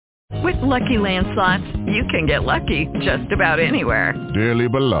With Lucky Land Slots, you can get lucky just about anywhere. Dearly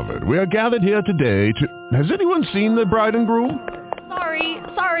beloved, we are gathered here today to... Has anyone seen the bride and groom?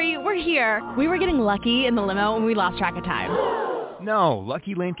 Sorry, we're here. We were getting lucky in the limo and we lost track of time. No,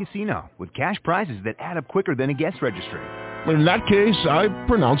 Lucky Land Casino, with cash prizes that add up quicker than a guest registry. In that case, I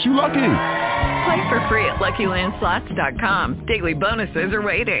pronounce you lucky. Play for free at LuckyLandSlots.com. Daily bonuses are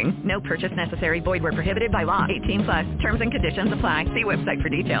waiting. No purchase necessary. Void where prohibited by law. 18+. Terms and conditions apply. See website for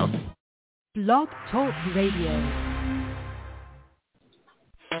details. Blog Talk Radio.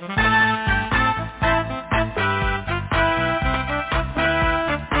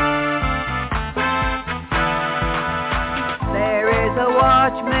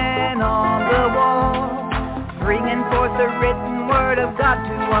 Watchman on the wall, bringing forth the written word of God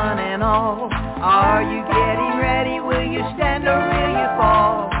to one and all. Are you getting ready? Will you stand or will you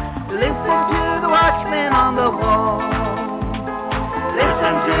fall? Listen to the watchman on the wall.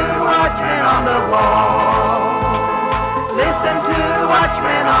 Listen to the watchman on the wall. Listen to the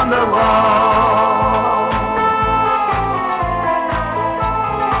watchman on the wall.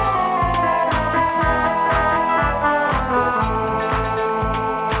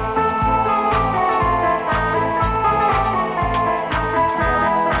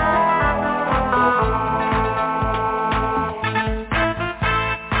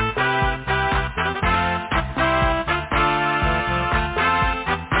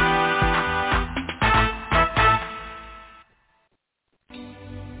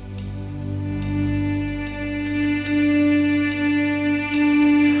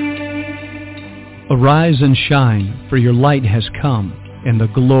 Arise and shine, for your light has come, and the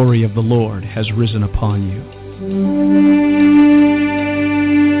glory of the Lord has risen upon you.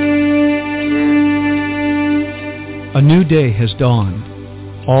 A new day has dawned.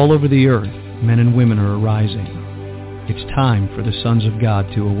 All over the earth, men and women are arising. It's time for the sons of God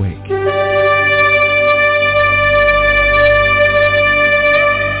to awake.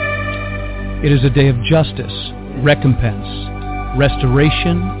 It is a day of justice, recompense,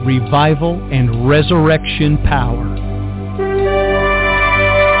 restoration, revival, and resurrection power.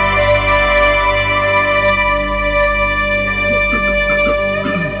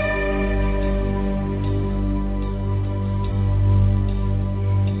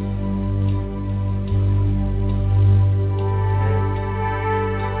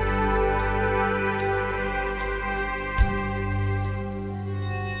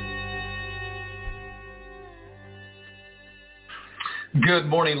 Good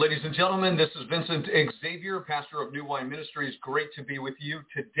morning, ladies and gentlemen. This is Vincent Xavier, pastor of New Wine Ministries. Great to be with you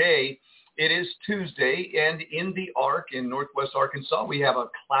today. It is Tuesday, and in the Ark in Northwest Arkansas, we have a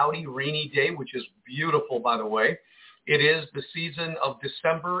cloudy, rainy day, which is beautiful, by the way. It is the season of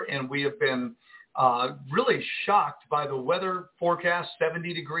December, and we have been really shocked by the weather forecast,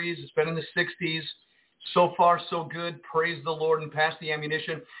 70 degrees. It's been in the 60s. So far, so good. Praise the Lord and pass the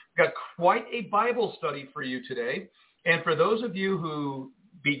ammunition. We've got quite a Bible study for you today. And for those of you who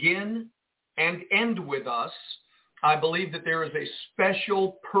begin and end with us, I believe that there is a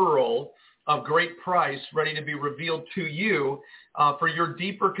special pearl of great price ready to be revealed to you for your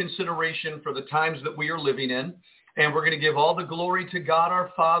deeper consideration for the times that we are living in. And we're going to give all the glory to God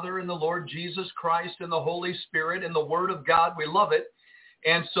our Father and the Lord Jesus Christ and the Holy Spirit and the Word of God. We love it.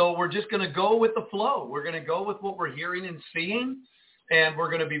 And so we're just going to go with the flow. We're going to go with what we're hearing and seeing. And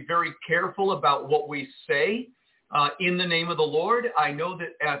we're going to be very careful about what we say. In the name of the Lord. I know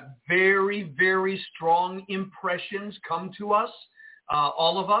that very, very strong impressions come to us,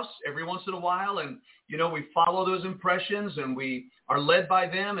 all of us, every once in a while. And, we follow those impressions and we are led by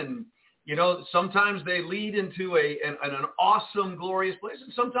them. And, sometimes they lead into an awesome, glorious place.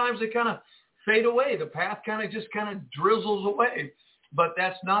 And sometimes they kind of fade away. The path kind of drizzles away. But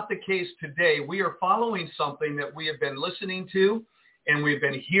that's not the case today. We are following something that we have been listening to and we've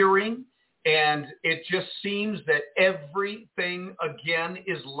been hearing. And it just seems that everything, again,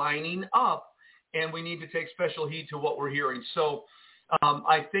 is lining up, and we need to take special heed to what we're hearing. So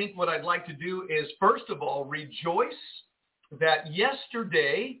I think what I'd like to do is, first of all, rejoice that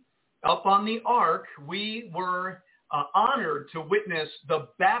yesterday up on the Ark, we were honored to witness the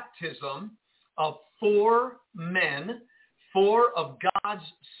baptism of 4 men. 4 of God's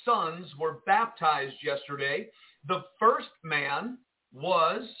sons were baptized yesterday. The first man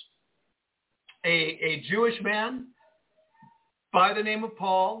was a Jewish man by the name of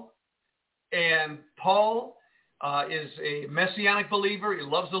Paul. And Paul is a messianic believer. He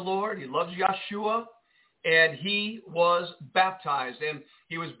loves the Lord. He loves Yeshua. And he was baptized. And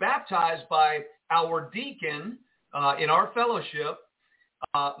he was baptized by our deacon in our fellowship,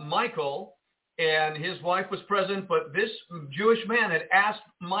 Michael. and his wife was present, but this Jewish man had asked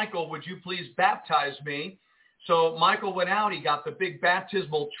Michael, would you please baptize me? So Michael went out, he got the big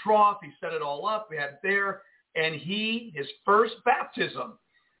baptismal trough, he set it all up, we had it there, and his first baptism,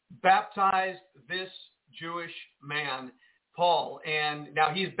 baptized this Jewish man, Paul. And now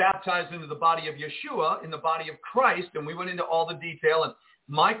he's baptized into the body of Yeshua, in the body of Christ, and we went into all the detail, and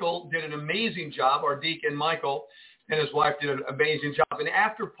Michael did an amazing job, our deacon Michael, and his wife did an amazing job. And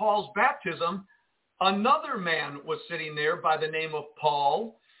after Paul's baptism, another man was sitting there by the name of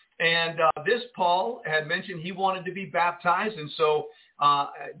Paul. And this Paul had mentioned he wanted to be baptized. And so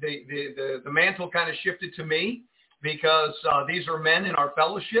the mantle kind of shifted to me because these are men in our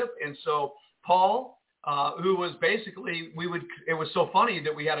fellowship. And so Paul, who was basically, it was so funny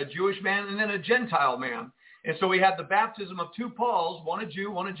that we had a Jewish man and then a Gentile man. And so we had the baptism of two Pauls, one a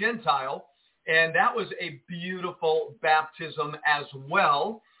Jew, one a Gentile. And that was a beautiful baptism as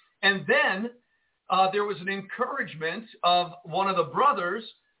well. And then there was an encouragement of one of the brothers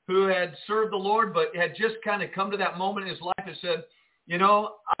who had served the Lord, but had just kind of come to that moment in his life and said, you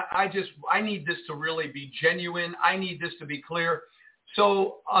know, I need this to really be genuine. I need this to be clear.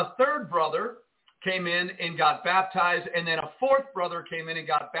 So a third brother came in and got baptized, and then a fourth brother came in and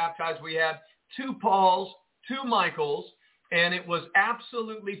got baptized. We had two Pauls, two Michaels, and it was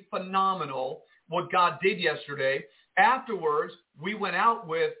absolutely phenomenal what God did yesterday. Afterwards, we went out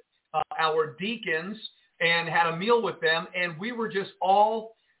with our deacons and had a meal with them, and we were just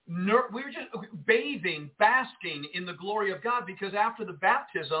bathing, basking in the glory of God, because after the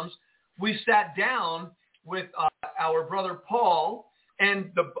baptisms, we sat down with our brother Paul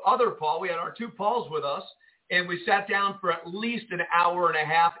and the other Paul. We had our two Pauls with us, and we sat down for at least an hour and a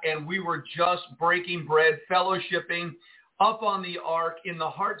half, and we were just breaking bread, fellowshipping up on the ark in the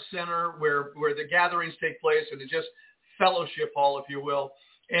heart center where the gatherings take place, and it's just fellowship hall, if you will.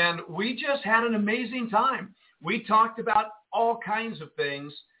 And we just had an amazing time. We talked about all kinds of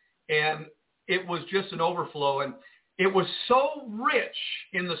things, and it was just an overflow. And it was so rich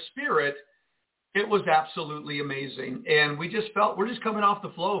in the spirit, it was absolutely amazing. And we just felt we're just coming off the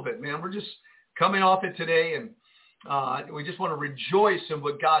flow of it, man. We're just coming off it today, and we just want to rejoice in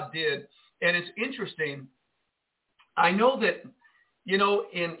what God did. And it's interesting. I know that, you know,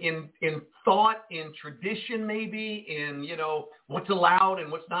 in thought, in tradition, maybe, in, you know, what's allowed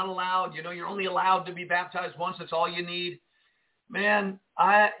and what's not allowed, you know, you're only allowed to be baptized once. That's all you need. Man,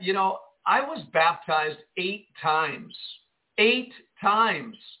 I was baptized 8 times. 8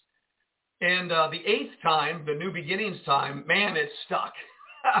 times. And the 8th time, the new beginnings time, man, it stuck.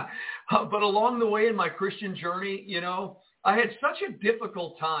 But along the way in my Christian journey, you know, I had such a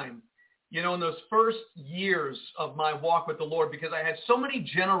difficult time, you know, in those first years of my walk with the Lord, because I had so many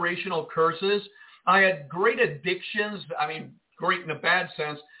generational curses. I had great addictions. I mean, great in a bad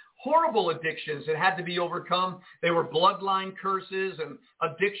sense, horrible addictions that had to be overcome. They were bloodline curses and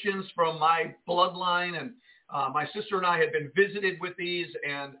addictions from my bloodline. And my sister and I had been visited with these,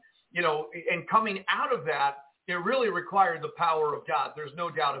 and, you know, and coming out of that, it really required the power of God. There's no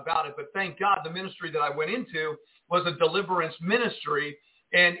doubt about it. But thank God the ministry that I went into was a deliverance ministry.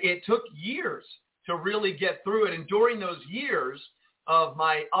 And it took years to really get through it. And during those years of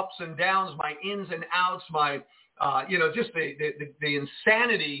my ups and downs, my ins and outs, my, you know, just the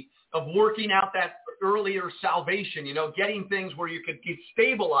insanity of working out that earlier salvation, you know, getting things where you could get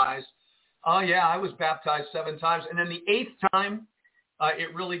stabilized. Yeah, I was baptized 7 times. And then the 8th time,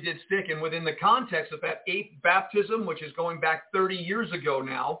 it really did stick. And within the context of that 8th baptism, which is going back 30 years ago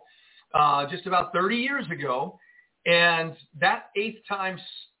now, just about 30 years ago, and that 8th time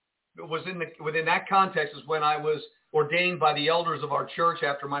was within that context is when I was ordained by the elders of our church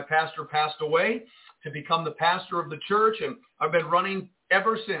after my pastor passed away to become the pastor of the church. And I've been running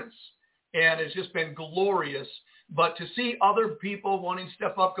ever since. And it's just been glorious. But to see other people wanting to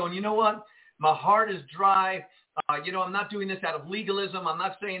step up going, you know what, my heart is dry. You know, I'm not doing this out of legalism. I'm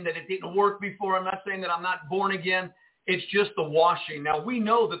not saying that it didn't work before. I'm not saying that I'm not born again. It's just the washing. Now, we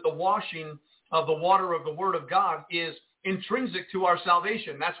know that the washing of the water of the Word of God is intrinsic to our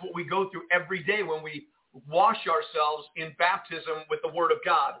salvation. That's what we go through every day when we wash ourselves in baptism with the Word of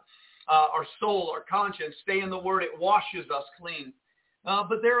God. Our soul, our conscience, stay in the Word. It washes us clean.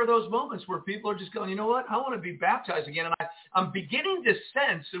 But there are those moments where people are just going, you know what, I want to be baptized again. And I'm beginning to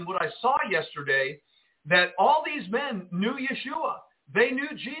sense in what I saw yesterday that all these men knew Yeshua. They knew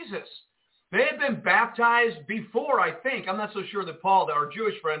Jesus. They had been baptized before, I think. I'm not so sure that Paul, our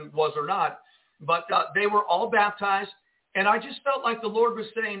Jewish friend, was or not. But they were all baptized, and I just felt like the Lord was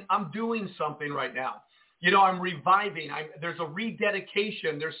saying, I'm doing something right now. You know, I'm reviving. There's a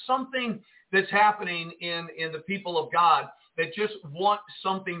rededication. There's something that's happening in the people of God that just want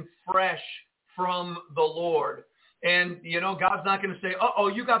something fresh from the Lord. And, God's not going to say,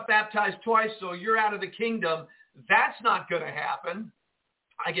 you got baptized twice, so you're out of the kingdom. That's not going to happen.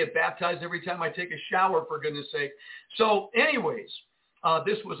 I get baptized every time I take a shower, for goodness sake. So anyways,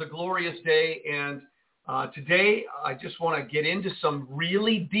 this was a glorious day. And today I just want to get into some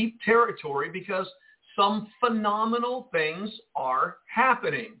really deep territory because some phenomenal things are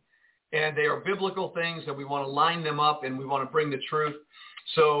happening. And they are biblical things, and we want to line them up, and we want to bring the truth.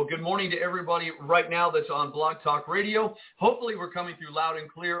 So good morning to everybody right now that's on Blog Talk Radio. Hopefully we're coming through loud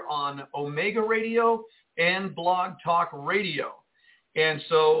and clear on Omega Radio and Blog Talk Radio. And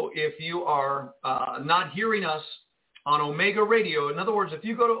so if you are not hearing us on Omega Radio, in other words, if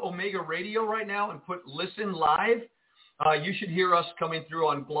you go to Omega Radio right now and put Listen Live, you should hear us coming through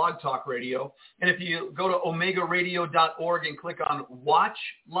on Blog Talk Radio. And if you go to omegaradio.org and click on Watch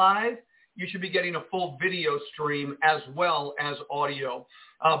Live, you should be getting a full video stream as well as audio.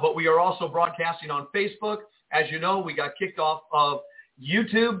 But we are also broadcasting on Facebook. As you know, we got kicked off of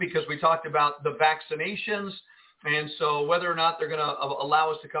YouTube because we talked about the vaccinations. And so whether or not they're going to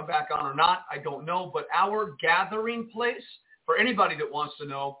allow us to come back on or not, I don't know. But our gathering place, for anybody that wants to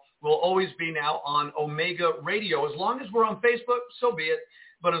know, will always be now on Omega Radio. As long as we're on Facebook, so be it.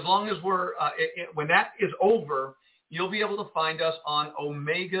 But as long as we're, when that is over, you'll be able to find us on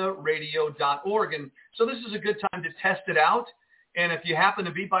omegaradio.org. And so this is a good time to test it out. And if you happen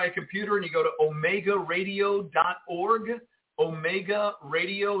to be by a computer and you go to omegaradio.org,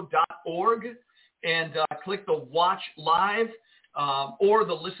 omegaradio.org, and click the Watch Live or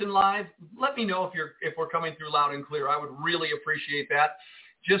the Listen Live, let me know if we're coming through loud and clear. I would really appreciate that,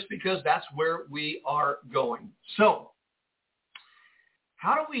 just because that's where we are going. So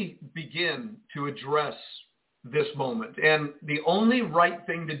how do we begin to address this moment? And the only right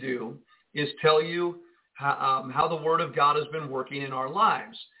thing to do is tell you how the Word of God has been working in our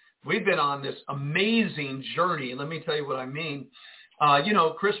lives. We've been on this amazing journey, and let me tell you what I mean.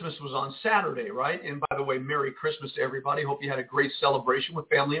 Christmas was on Saturday, right? And by the way, Merry Christmas to everybody. Hope you had a great celebration with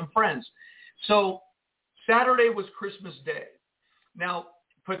family and friends. So Saturday was Christmas Day. Now,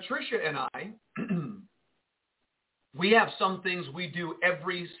 Patricia and I, we have some things we do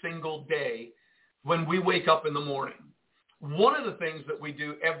every single day when we wake up in the morning. One of the things that we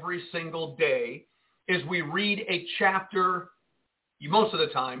do every single day is we read a chapter, most of the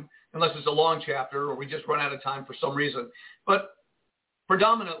time, unless it's a long chapter or we just run out of time for some reason. But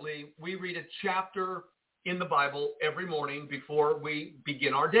predominantly, we read a chapter in the Bible every morning before we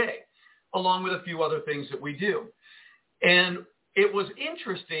begin our day, along with a few other things that we do. And it was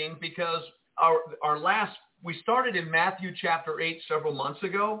interesting because we started in Matthew chapter 8 several months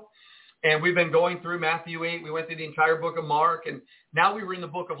ago, and we've been going through Matthew 8. We went through the entire book of Mark, and now we were in the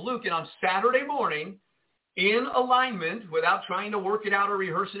book of Luke. And on Saturday morning, in alignment, without trying to work it out or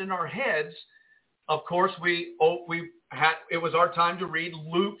rehearse it in our heads, of course, it was our time to read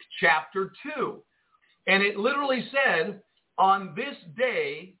Luke chapter 2. And it literally said, on this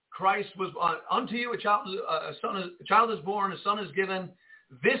day, Christ was unto you, a child is born, a son is given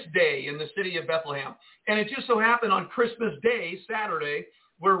this day in the city of Bethlehem. And it just so happened on Christmas Day, Saturday,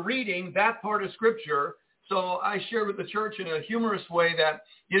 we're reading that part of Scripture. So I shared with the church in a humorous way that,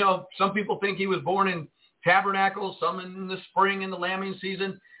 some people think he was born in tabernacles, some in the spring in the lambing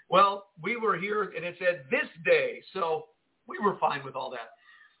season. Well, we were here and it said this day. So we were fine with all that.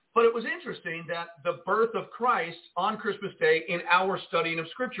 But it was interesting that the birth of Christ on Christmas Day in our studying of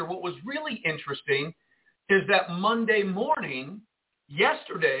Scripture, what was really interesting is that Monday morning,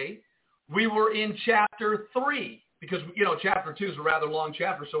 yesterday, we were in chapter 3 because, chapter 2 is a rather long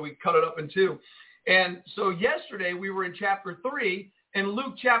chapter, so we cut it up in 2. And so yesterday we were in chapter 3, and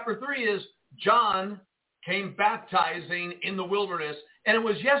Luke chapter 3 is John came baptizing in the wilderness. And it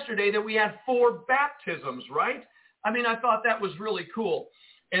was yesterday that we had 4 baptisms, right? I mean, I thought that was really cool.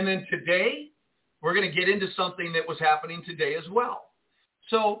 And then today, we're going to get into something that was happening today as well.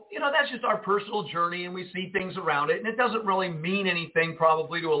 So, that's just our personal journey, and we see things around it. And it doesn't really mean anything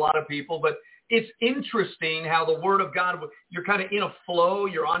probably to a lot of people, but it's interesting how the Word of God, you're kind of in a flow,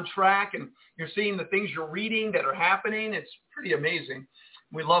 you're on track, and you're seeing the things you're reading that are happening. It's pretty amazing.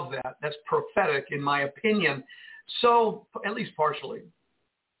 We love that. That's prophetic, in my opinion. So, at least partially.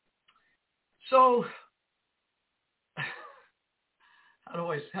 So, how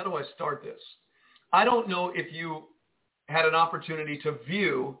do I start this? I don't know if you had an opportunity to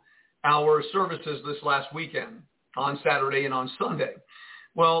view our services this last weekend on Saturday and on Sunday.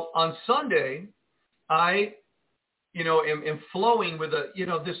 Well, on Sunday, I, am flowing with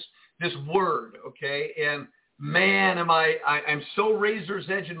this word, okay? And man, I'm so razor's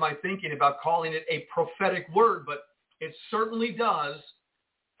edge in my thinking about calling it a prophetic word, but it certainly does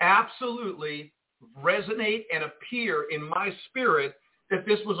absolutely resonate and appear in my spirit that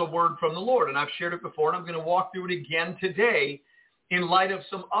this was a word from the Lord. And I've shared it before, and I'm going to walk through it again today in light of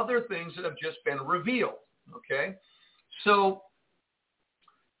some other things that have just been revealed, okay? So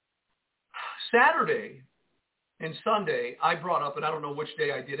Saturday and Sunday, I brought up, and I don't know which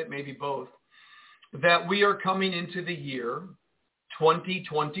day I did it, maybe both, that we are coming into the year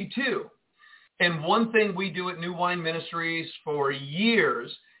 2022. And one thing we do at New Wine Ministries for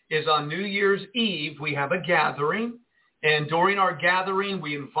years is on New Year's Eve, we have a gathering. And during our gathering,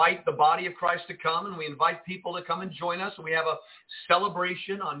 we invite the body of Christ to come, and we invite people to come and join us. And we have a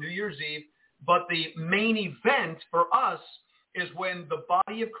celebration on New Year's Eve. But the main event for us is when the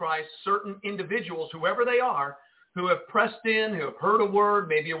body of Christ, certain individuals, whoever they are, who have pressed in, who have heard a word,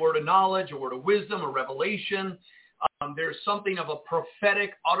 maybe a word of knowledge, a word of wisdom, a revelation. There's something of a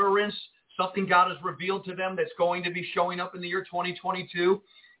prophetic utterance, something God has revealed to them that's going to be showing up in the year 2022.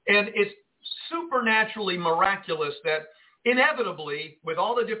 And it's supernaturally miraculous that inevitably, with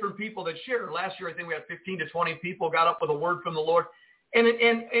all the different people that shared, last year I think we had 15 to 20 people got up with a word from the Lord. And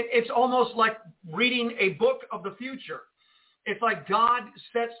it's almost like reading a book of the future. It's like God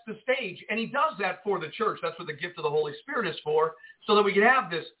sets the stage, and he does that for the church. That's what the gift of the Holy Spirit is for, so that we can have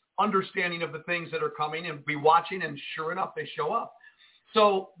this understanding of the things that are coming and be watching, and sure enough, they show up.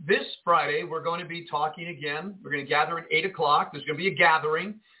 So this Friday, we're going to be talking again. We're going to gather at 8 o'clock. There's going to be a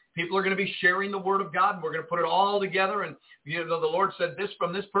gathering. People are going to be sharing the word of God, and we're going to put it all together. And, you know, the Lord said this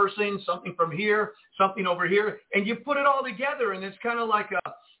from this person, something from here, something over here. And you put it all together, and it's kind of like,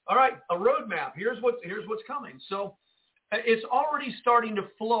 all right, a roadmap. Here's what's coming. So it's already starting to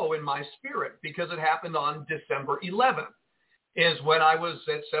flow in my spirit because it happened on December 11th. Is when I was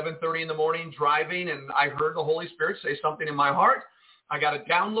at 7:30 in the morning driving, and I heard the Holy Spirit say something in my heart. I got a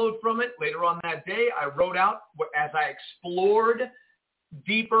download from it. Later on that day, I wrote out, as I explored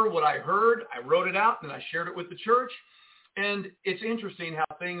deeper what I heard, I wrote it out, and I shared it with the church. And it's interesting how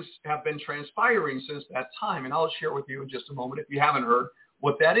things have been transpiring since that time, and I'll share with you in just a moment if you haven't heard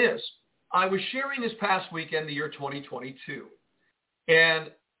what that is. I was sharing this past weekend, the year 2022,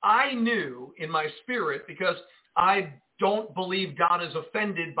 and I knew in my spirit, because I don't believe God is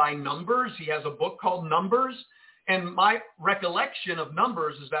offended by numbers. He has a book called Numbers. And my recollection of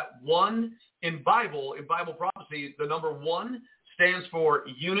numbers is that one in Bible prophecy, the number 1 stands for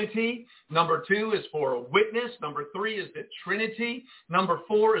unity. Number 2 is for witness. Number 3 is the Trinity. Number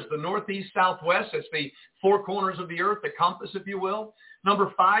 4 is the northeast, southwest. It's the 4 corners of the earth, the compass, if you will.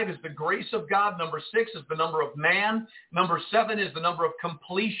 Number 5 is the grace of God. Number 6 is the number of man. Number 7 is the number of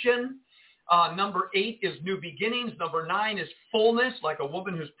completion. Number 8 is new beginnings. Number 9 is fullness, like a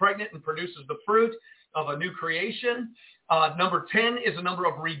woman who's pregnant and produces the fruit of a new creation. Number 10 is a number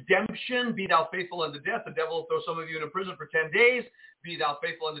of redemption. Be thou faithful unto death. The devil will throw some of you into prison for 10 days. Be thou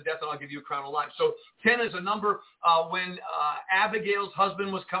faithful unto death, and I'll give you a crown of life. So 10 is a number when Abigail's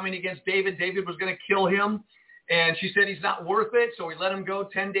husband was coming against David. David was going to kill him, and she said he's not worth it, so he let him go.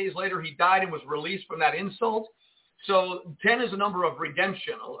 10 days later, he died and was released from that insult. So 10 is a number of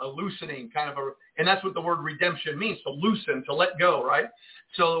redemption, a loosening kind of and that's what the word redemption means, to loosen, to let go, right?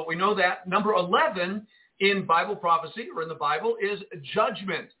 So we know that. Number 11 in Bible prophecy, or in the Bible, is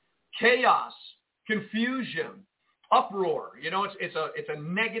judgment, chaos, confusion, uproar. You know, it's a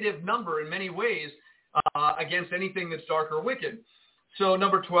negative number in many ways against anything that's dark or wicked. So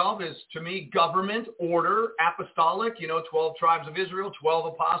number 12 is, to me, government, order, apostolic, 12 tribes of Israel,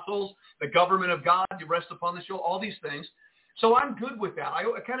 12 apostles, the government of God, you rest upon the shoulder, all these things. So I'm good with that. I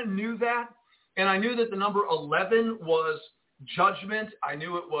kind of knew that, and I knew that the number 11 was judgment. I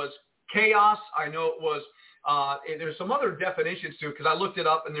knew it was chaos. I know it was, there's some other definitions too, because I looked it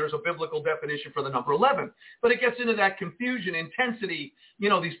up, and there's a biblical definition for the number 11. But it gets into that confusion, intensity,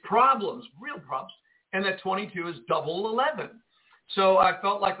 these problems, real problems, and that 22 is double 11. So I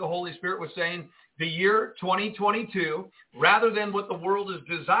felt like the Holy Spirit was saying the year 2022, rather than what the world is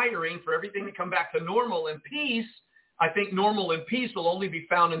desiring for everything to come back to normal and peace, I think normal and peace will only be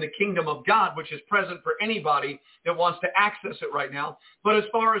found in the kingdom of God, which is present for anybody that wants to access it right now. But as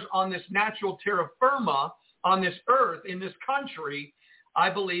far as on this natural terra firma, on this earth, in this country, I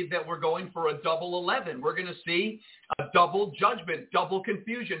believe that we're going for a double 11. We're going to see a double judgment, double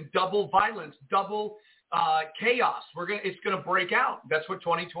confusion, double violence, double chaos. It's going to break out. That's what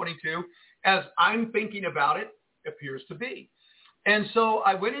 2022, as I'm thinking about it, appears to be. And so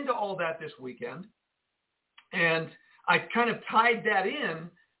I went into all that this weekend, and I kind of tied that in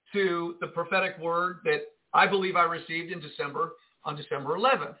to the prophetic word that I believe I received on December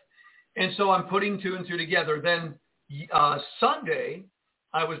 11th. And so I'm putting 2 and 2 together. Then Sunday,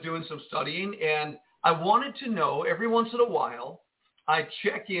 I was doing some studying, and I wanted to know every once in a while, I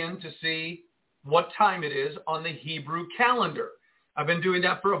check in to see what time it is on the Hebrew calendar. I've been doing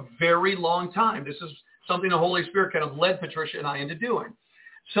that for a very long time. This is something the Holy Spirit kind of led Patricia and I into doing.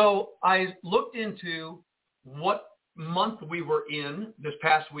 So I looked into what month we were in this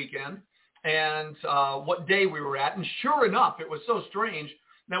past weekend and what day we were at. And sure enough, it was so strange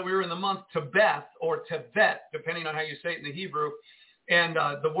that we were in the month Tebeth or Tevet, depending on how you say it in the Hebrew. And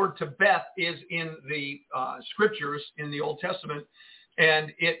the word Tebeth is in the scriptures in the Old Testament,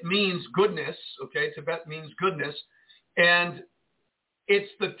 and it means goodness. Okay, Tebeth means goodness. And it's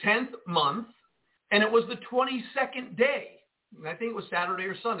the 10th month, and it was the 22nd day. And I think it was Saturday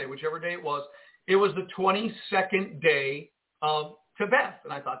or Sunday, whichever day it was. It was the 22nd day of Tebeth.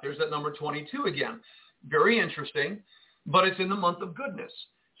 And I thought, there's that number 22 again. Very interesting, but it's in the month of goodness.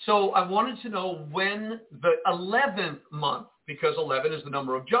 So I wanted to know when the 11th month, because 11 is the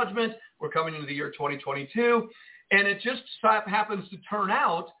number of judgment. We're coming into the year 2022. And it just happens to turn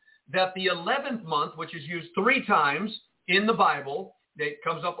out that the 11th month, which is used 3 times in the Bible, it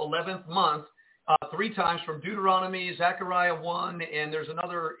comes up 11th month, 3 times from Deuteronomy, Zechariah 1, and there's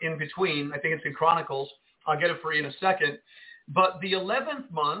another in between. I think it's in Chronicles. I'll get it for you in a second. But the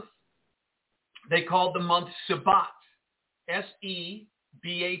 11th month, they called the month Sabbat,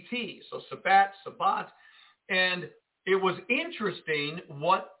 S-E-B-A-T. So Sabbat. And it was interesting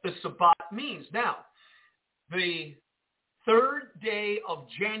what the Sabbat means. Now, the 3rd day of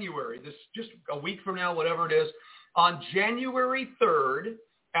January, this just a week from now, whatever it is, on January 3rd,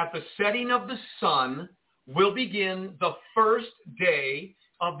 at the setting of the sun, will begin the first day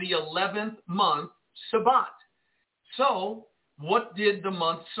of the 11th month, Sabbat. So what did the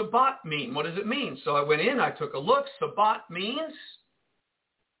month Sabbat mean? What does it mean? So I went in, I took a look. Sabbat means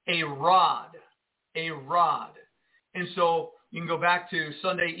a rod, a rod. And so you can go back to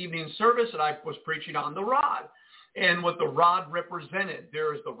Sunday evening service, and I was preaching on the rod and what the rod represented.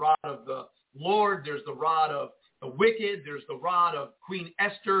 There is the rod of the Lord. There's the rod of the wicked. There's the rod of Queen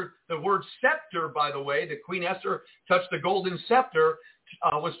Esther. The word scepter, by the way, that Queen Esther touched the golden scepter,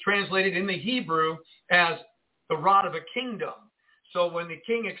 was translated in the Hebrew as the rod of a kingdom. So when the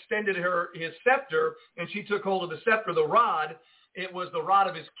king extended his scepter and she took hold of the scepter, the rod, it was the rod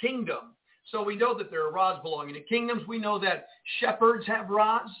of his kingdom. So we know that there are rods belonging to kingdoms. We know that shepherds have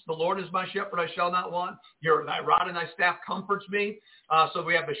rods. The Lord is my shepherd, I shall not want. Thy rod and thy staff comforts me. So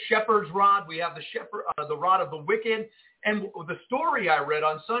we have the shepherd's rod. We have the rod of the wicked. And the story I read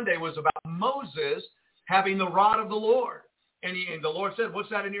on Sunday was about Moses having the rod of the Lord. And the Lord said, what's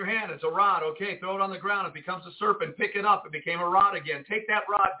that in your hand? It's a rod. Okay, throw it on the ground. It becomes a serpent. Pick it up. It became a rod again. Take that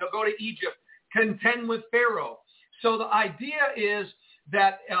rod. Go to Egypt. Contend with Pharaoh. So the idea is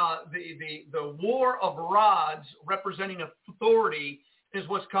that the war of rods representing authority is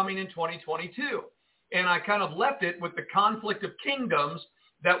what's coming in 2022. And I kind of left it with the conflict of kingdoms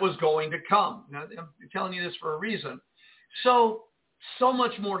that was going to come. Now, I'm telling you this for a reason. So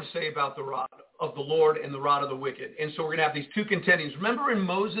much more to say about the rod of the Lord and the rod of the wicked. And so we're going to have these two contendings. Remember in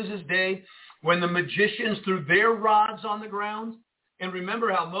Moses' day when the magicians threw their rods on the ground? And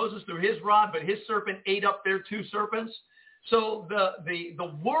remember how Moses threw his rod, but his serpent ate up their 2 serpents? So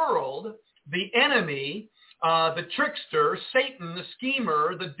the world, the enemy, the trickster, Satan, the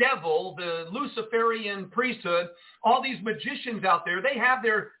schemer, the devil, the Luciferian priesthood, all these magicians out there, they have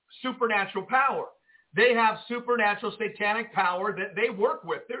their supernatural power. They have supernatural satanic power that they work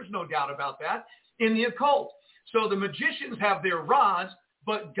with. There's no doubt about that in the occult. So the magicians have their rods,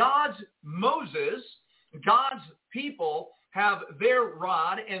 but God's people have their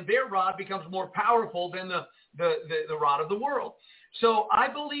rod, and their rod becomes more powerful than the rod of the world. So I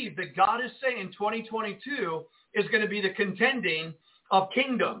believe that God is saying 2022 is going to be the contending of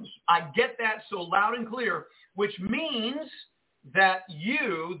kingdoms. I get that so loud and clear, which means that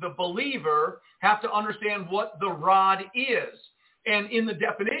you, the believer, have to understand what the rod is. And in the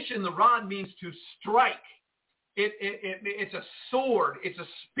definition, the rod means to strike. It's a sword. It's a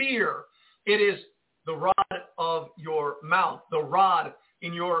spear. It is the rod of your mouth, the rod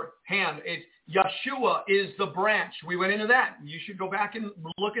in your hand. Yeshua is the branch. We went into that. You should go back and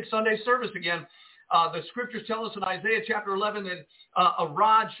look at Sunday service again. The scriptures tell us in Isaiah chapter 11 that a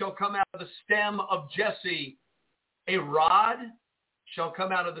rod shall come out of the stem of Jesse. A rod shall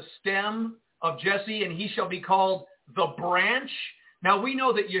come out of the stem of Jesse, and he shall be called the branch. Now we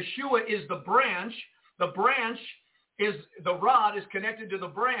know that Yeshua is the branch. The branch is, the rod is connected to the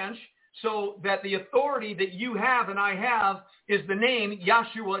branch, so that the authority that you have and I have is the name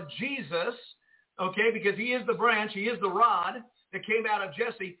Yeshua, Jesus, okay, because he is the branch, he is the rod that came out of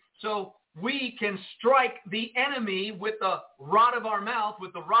Jesse. So we can strike the enemy with the rod of our mouth,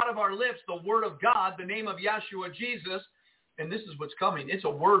 with the rod of our lips, the word of God, the name of Yeshua, Jesus, and this is what's coming. It's a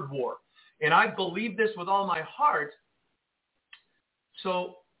word war. And I believe this with all my heart.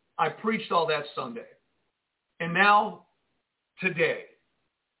 So I preached all that Sunday. And now today.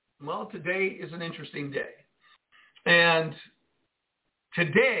 Well, today is an interesting day. And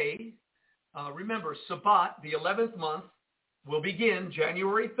today, remember, Sabbat, the 11th month, will begin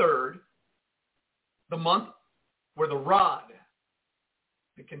January 3rd, the month where the rod,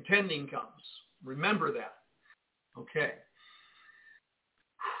 the contending comes. Remember that. Okay.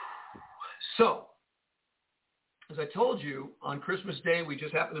 So, as I told you, on Christmas Day, we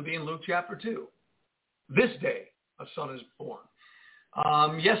just happen to be in Luke chapter 2. This day, a son is born.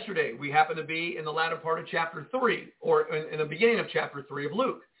 Yesterday, we happen to be in the latter part of chapter 3, or in the beginning of chapter 3 of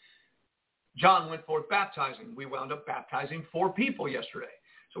Luke. John went forth baptizing. We wound up baptizing 4 people yesterday.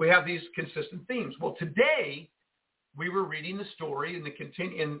 So we have these consistent themes. Well, today, we were reading the story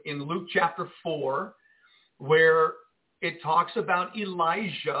in Luke chapter 4, where it talks about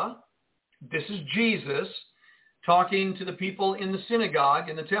Elijah. This is Jesus talking to the people in the synagogue,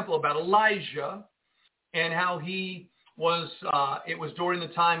 in the temple, about Elijah and how he was, it was during the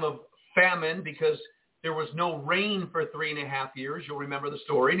time of famine because there was no rain for 3.5 years. You'll remember the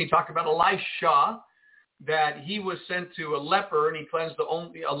story. And he talked about Elisha, that he was sent to a leper and he cleansed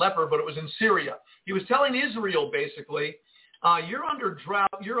a leper, but it was in Syria. He was telling Israel, basically, you're under drought,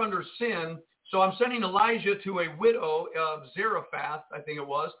 you're under sin, so I'm sending Elijah to a widow of Zarephath, I think it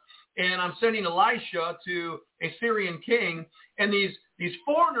was, and I'm sending Elisha to a Syrian king, and these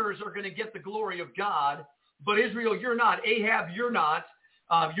foreigners are going to get the glory of God, but Israel, you're not. Ahab, you're not.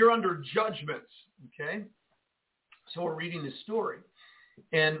 You're under judgment, okay? So we're reading this story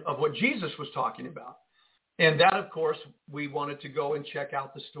and of what Jesus was talking about. And that, of course, we wanted to go and check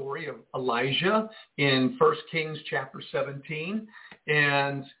out the story of Elijah in 1 Kings chapter 17.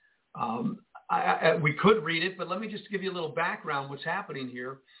 And we could read it, but let me just give you a little background what's happening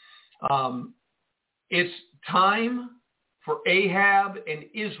here. It's time for Ahab and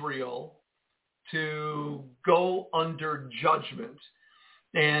Israel to go under judgment.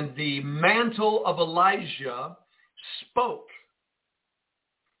 And the mantle of Elijah spoke.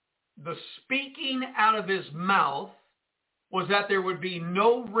 The speaking out of his mouth was that there would be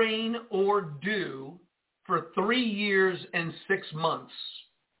no rain or dew for 3 years and 6 months,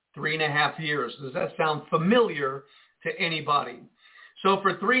 3.5 years. Does that sound familiar to anybody? So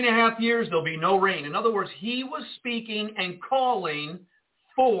for 3.5 years, there'll be no rain. In other words, he was speaking and calling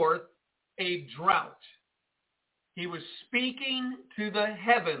forth a drought. He was speaking to the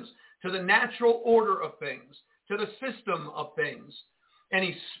heavens, to the natural order of things, to the system of things. And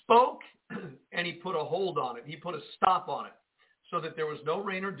he spoke and he put a hold on it. He put a stop on it so that there was no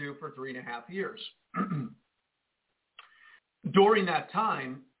rain or dew for 3.5 years. During that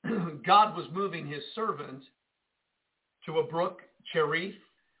time, God was moving his servant to a brook, Cherith.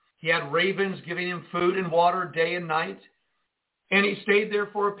 He had ravens giving him food and water day and night. And he stayed there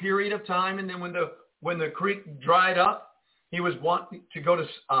for a period of time. And then when the creek dried up, he was wanting to go to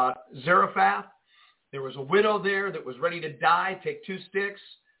Zarephath. There was a widow there that was ready to die. Take 2 sticks,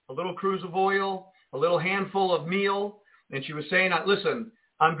 a little cruse of oil, a little handful of meal. And she was saying, listen,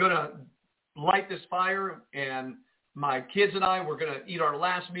 I'm going to light this fire, and my kids and I, we're going to eat our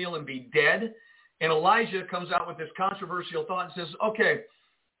last meal and be dead. And Elijah comes out with this controversial thought and says, okay,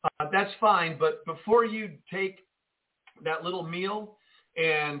 that's fine, but before you take that little meal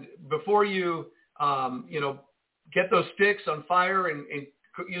and before you, get those sticks on fire and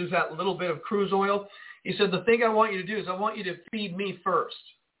use that little bit of cruise oil, he said, the thing I want you to do is I want you to feed me first.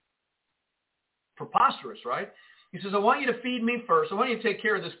 Preposterous, right? He says, I want you to feed me first. I want you to take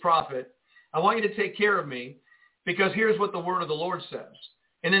care of this prophet. I want you to take care of me because here's what the word of the Lord says.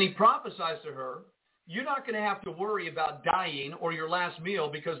 And then he prophesies to her, you're not going to have to worry about dying or your last meal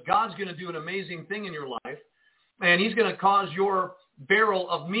because God's going to do an amazing thing in your life. And he's going to cause your barrel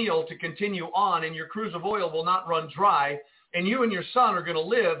of meal to continue on and your cruse of oil will not run dry. And you and your son are going to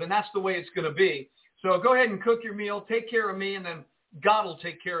live, and that's the way it's going to be. So go ahead and cook your meal, take care of me, and then God will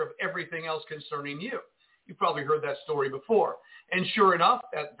take care of everything else concerning you. You've probably heard that story before. And sure enough,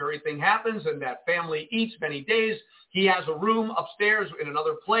 that very thing happens, and that family eats many days. He has a room upstairs in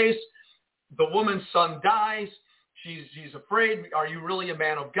another place. The woman's son dies. She's afraid, are you really a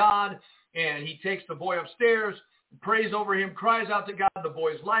man of God? And he takes the boy upstairs, prays over him, cries out to God. The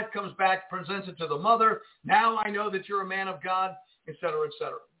boy's life comes back, presents it to the mother. Now I know that you're a man of God, etc.,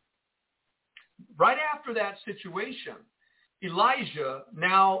 etc. Right after that situation, Elijah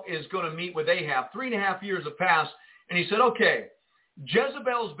now is going to meet with Ahab. 3.5 years have passed, and he said, okay,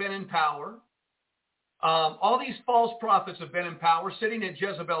 Jezebel's been in power. All these false prophets have been in power, sitting at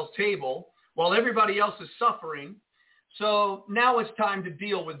Jezebel's table while everybody else is suffering. So now it's time to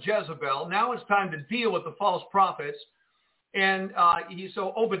deal with Jezebel. Now it's time to deal with the false prophets. And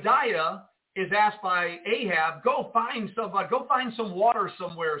so Obadiah is asked by Ahab, go find some water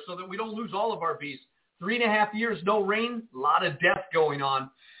somewhere so that we don't lose all of our beasts. 3.5 years, no rain, a lot of death going on.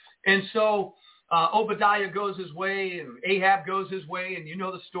 And so Obadiah goes his way and Ahab goes his way, and you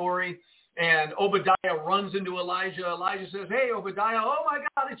know the story. And Obadiah runs into Elijah. Elijah says, hey, Obadiah, oh my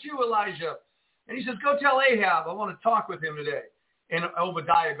God, it's you, Elijah. And he says, go tell Ahab, I want to talk with him today. And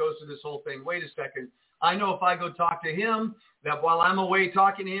Obadiah goes through this whole thing. Wait a second. I know if I go talk to him, that while I'm away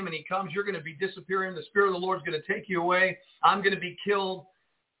talking to him and he comes, you're going to be disappearing. The Spirit of the Lord's going to take you away. I'm going to be killed.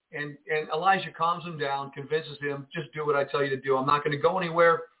 And Elijah calms him down, convinces him, just do what I tell you to do. I'm not going to go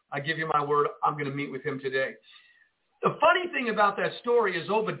anywhere. I give you my word. I'm going to meet with him today. The funny thing about that story is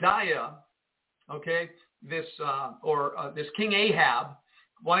Obadiah, okay, this King Ahab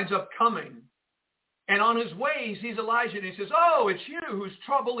winds up coming. And on his way, he sees Elijah and he says, oh, it's you who's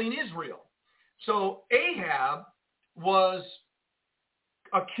troubling Israel. So Ahab was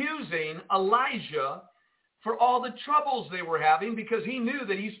accusing Elijah for all the troubles they were having because he knew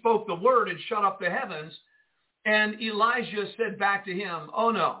that he spoke the word and shut up the heavens. And Elijah said back to him,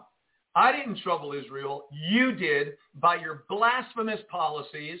 oh no, I didn't trouble Israel. You did by your blasphemous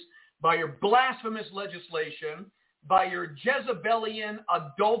policies, by your blasphemous legislation, by your Jezebelian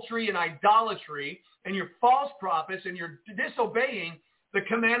adultery and idolatry, and your false prophets, and your disobeying the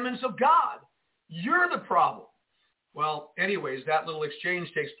commandments of God. You're the problem. Well, anyways, that little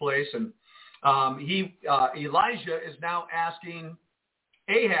exchange takes place, and Elijah is now asking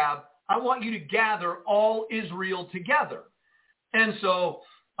Ahab, I want you to gather all Israel together. And so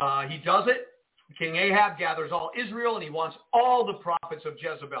he does it. King Ahab gathers all Israel, and he wants all the prophets of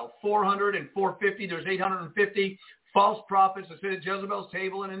Jezebel, 400 and 450. There's 850 false prophets that sit at Jezebel's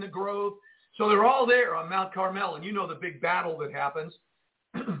table and in the grove. So they're all there on Mount Carmel, and you know the big battle that happens.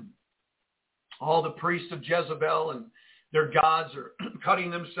 All the priests of Jezebel and their gods are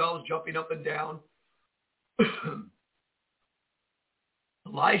cutting themselves, jumping up and down.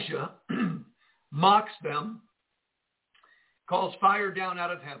 Elijah mocks them, calls fire down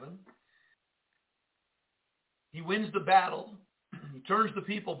out of heaven. He wins the battle. He turns the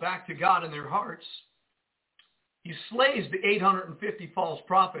people back to God in their hearts. He slays the 850 false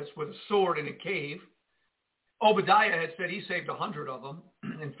prophets with a sword in a cave. Obadiah had said he saved 100 of them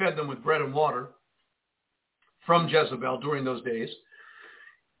and fed them with bread and water from Jezebel during those days.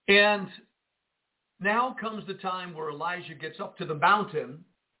 And now comes the time where Elijah gets up to the mountain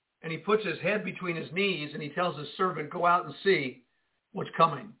and he puts his head between his knees and he tells his servant, go out and see what's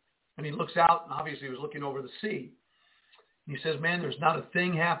coming. And he looks out, and obviously he was looking over the sea. And he says, man, there's not a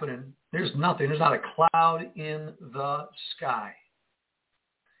thing happening. There's nothing. There's not a cloud in the sky.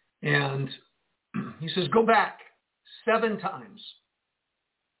 And he says, go back 7 times.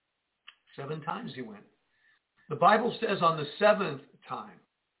 7 times he went. The Bible says on the 7th time,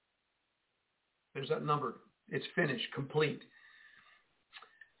 there's that number. It's finished, complete.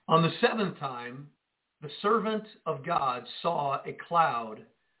 On the 7th time, the servant of God saw a cloud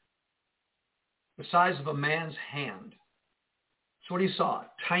the size of a man's hand. That's what he saw, a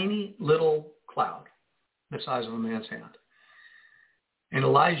tiny little cloud the size of a man's hand. And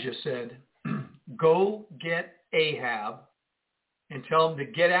Elijah said, go get Ahab and tell him to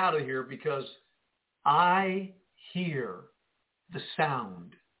get out of here because I hear the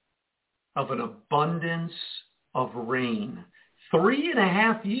sound of an abundance of rain.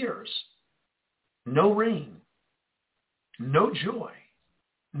 3.5 years, no rain, no joy,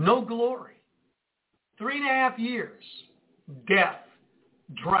 no glory. 3.5 years, death,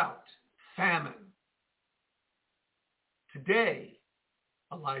 drought, famine. Today,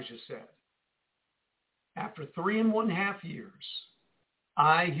 Elijah said, after 3.5 years,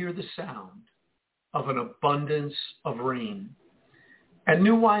 I hear the sound of an abundance of rain. At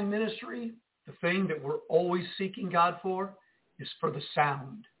New Wine Ministry, the thing that we're always seeking God for is for the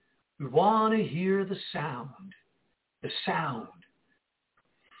sound. We want to hear the sound, the sound.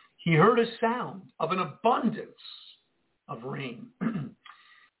 He heard a sound of an abundance of rain.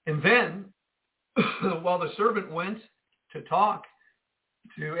 And then, while the servant went to talk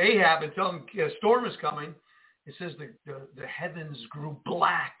to Ahab and tell him a storm is coming, it says the heavens grew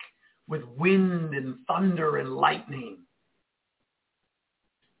black with wind and thunder and lightning.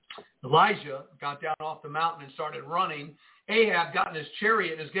 Elijah got down off the mountain and started running. Ahab got in his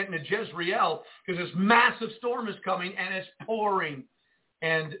chariot and is getting to Jezreel because this massive storm is coming and it's pouring.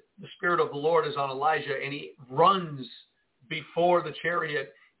 And the Spirit of the Lord is on Elijah, and he runs before the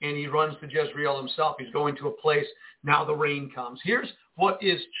chariot, and he runs to Jezreel himself. He's going to a place. Now the rain comes. Here's what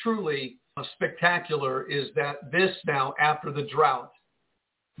is truly spectacular is that this now, after the drought,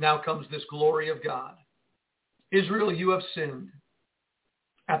 now comes this glory of God. Israel, you have sinned.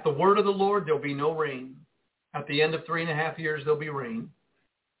 At the word of the Lord, there'll be no rain. At the end of 3.5 years, there'll be rain.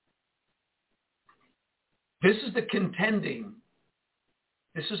 This is the contending.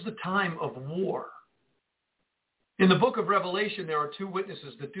 This is the time of war. In the book of Revelation, there are two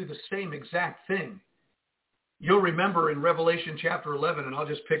witnesses that do the same exact thing. You'll remember in Revelation chapter 11, and I'll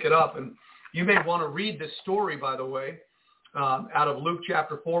just pick it up, and you may want to read this story, by the way, out of Luke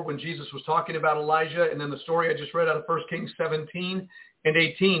chapter 4 when Jesus was talking about Elijah, and then the story I just read out of 1 Kings 17 and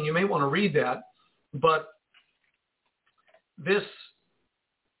 18. You may want to read that, but this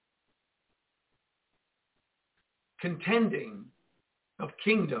contending of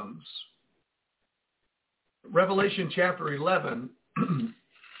kingdoms, Revelation chapter 11,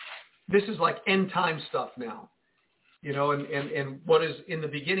 this is like end time stuff now, you know, and what is in the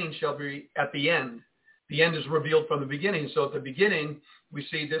beginning shall be at the end. The end is revealed from the beginning. So at the beginning, we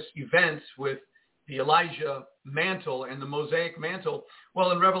see this event with the Elijah mantle and the Mosaic mantle.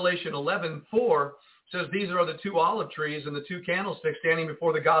 Well, in Revelation 11:4 says, these are the two olive trees and the two candlesticks standing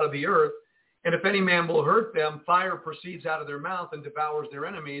before the God of the earth. And if any man will hurt them, fire proceeds out of their mouth and devours their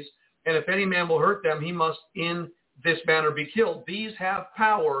enemies. And if any man will hurt them, he must in this manner be killed. These have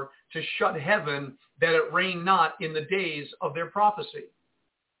power to shut heaven that it rain not in the days of their prophecy,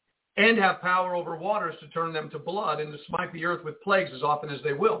 and have power over waters to turn them to blood and to smite the earth with plagues as often as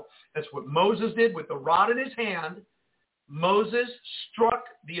they will. That's what Moses did with the rod in his hand. Moses struck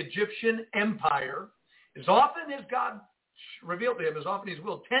the Egyptian empire. As often as God revealed to him, as often as he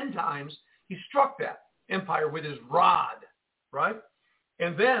willed, 10 times, he struck that empire with his rod, right?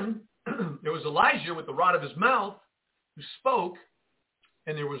 And then there was Elijah with the rod of his mouth who spoke,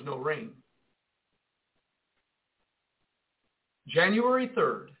 and there was no rain. January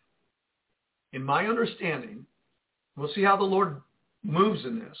 3rd, in my understanding, we'll see how the Lord moves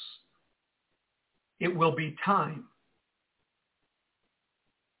in this, it will be time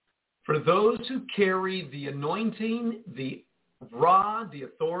for those who carry the anointing, the rod, the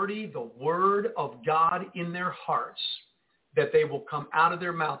authority, the word of God in their hearts, that they will come out of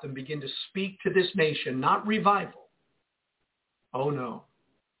their mouth and begin to speak to this nation, not revival. Oh no.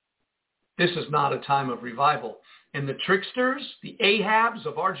 This is not a time of revival. And the tricksters, the Ahabs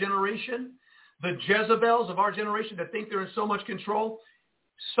of our generation, the Jezebels of our generation that think they're in so much control,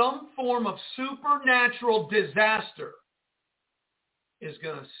 some form of supernatural disaster is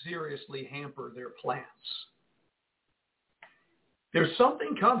going to seriously hamper their plans. There's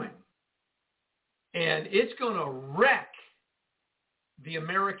something coming, and it's going to wreck the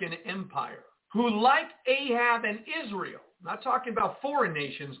American empire, who, like Ahab and Israel, I'm not talking about foreign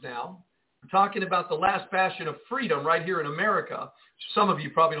nations now, I'm talking about the last bastion of freedom right here in America. Some of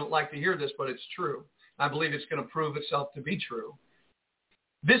you probably don't like to hear this, but it's true. I believe it's going to prove itself to be true.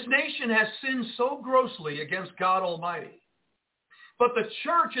 This nation has sinned so grossly against God Almighty. But the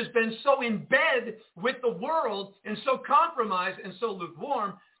church has been so in bed with the world and so compromised and so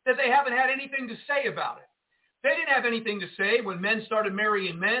lukewarm that they haven't had anything to say about it. They didn't have anything to say when men started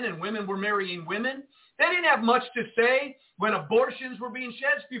marrying men and women were marrying women. They didn't have much to say when abortions were being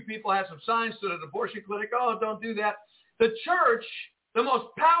shed. A few people had some signs to an abortion clinic. Oh, don't do that. The church, the most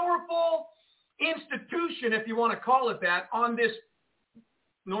powerful institution, if you want to call it that, on this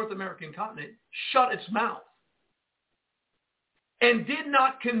North American continent, shut its mouth and did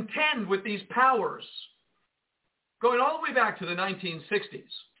not contend with these powers. Going all the way back to the 1960s.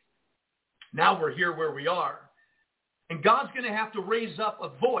 Now we're here where we are. And God's going to have to raise up a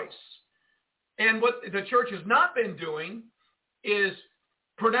voice. And what the church has not been doing is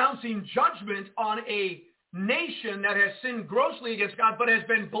pronouncing judgment on a nation that has sinned grossly against God, but has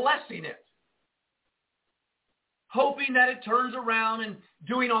been blessing it, hoping that it turns around and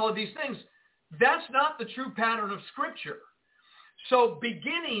doing all of these things. That's not the true pattern of Scripture. So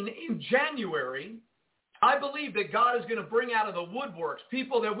beginning in January, I believe that God is going to bring out of the woodworks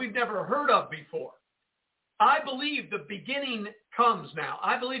people that we've never heard of before. I believe the beginning comes now.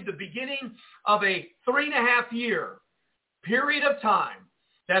 I believe the beginning of a 3.5-year period of time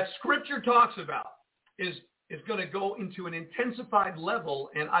that Scripture talks about is going to go into an intensified level.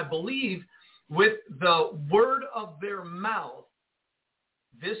 And I believe with the word of their mouth,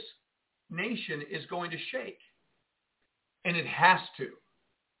 this nation is going to shake. And it has to.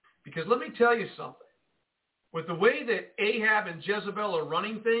 Because let me tell you something. With the way that Ahab and Jezebel are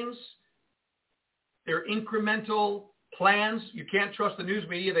running things, their incremental plans, you can't trust the news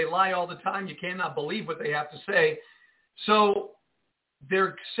media. They lie all the time. You cannot believe what they have to say. So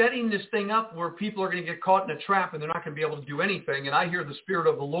they're setting this thing up where people are going to get caught in a trap and they're not going to be able to do anything. And I hear the Spirit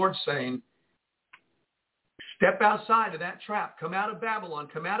of the Lord saying, Step outside of that trap. Come out of Babylon.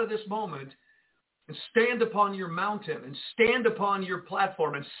 Come out of this moment and stand upon your mountain and stand upon your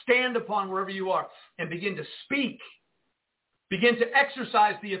platform and stand upon wherever you are and begin to speak. Begin to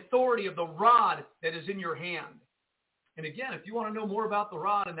exercise the authority of the rod that is in your hand. And again, if you want to know more about the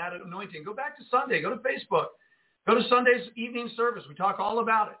rod and that anointing, go back to Sunday. Go to Facebook. Go to Sunday's evening service. We talk all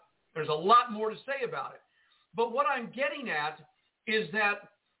about it. There's a lot more to say about it. But what I'm getting at is that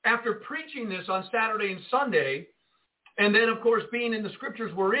after preaching this on Saturday and Sunday, and then, of course, being in the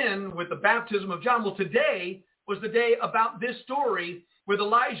scriptures we're in with the baptism of John, well, today was the day about this story with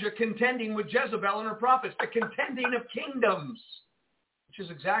Elijah contending with Jezebel and her prophets, the contending of kingdoms, which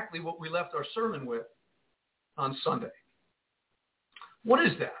is exactly what we left our sermon with on Sunday. What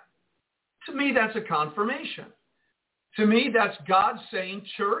is that? To me, that's a confirmation. To me, that's God saying,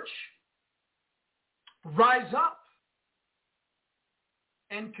 church, rise up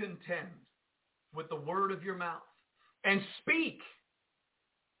and contend with the word of your mouth and speak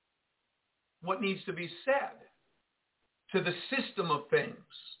what needs to be said to the system of things.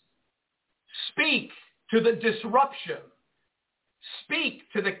 Speak to the disruption. Speak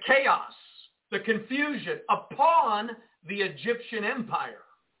to the chaos, the confusion upon the Egyptian empire,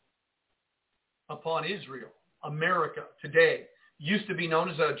 upon Israel, America today. Used to be known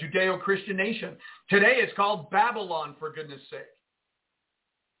as a Judeo-Christian nation. Today it's called Babylon, for goodness sake.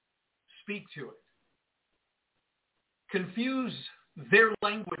 Speak to it. Confuse their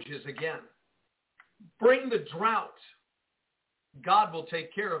languages again. Bring the drought. God will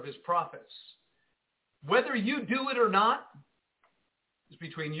take care of his prophets. Whether you do it or not is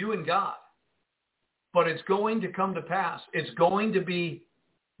between you and God. But it's going to come to pass. It's going to be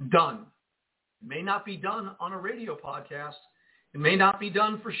done. It may not be done on a radio podcast. It may not be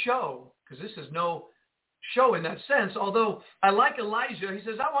done for show, because this is no show in that sense. Although I like Elijah. He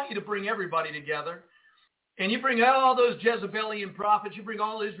says, I want you to bring everybody together. And you bring all those Jezebelian prophets. You bring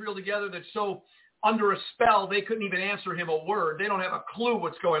all Israel together that's so under a spell they couldn't even answer him a word. They don't have a clue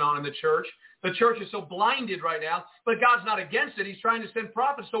what's going on in the church. The church is so blinded right now. But God's not against it. He's trying to send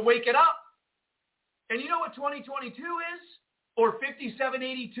prophets to wake it up. And you know what 2022 is? Or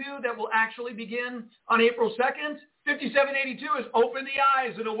 5782 that will actually begin on April 2nd? 5782 is open the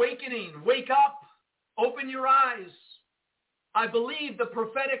eyes, an awakening. Wake up. Open your eyes. I believe the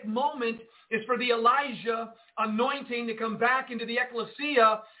prophetic moment is for the Elijah anointing to come back into the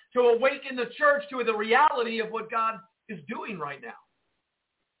ecclesia to awaken the church to the reality of what God is doing right now.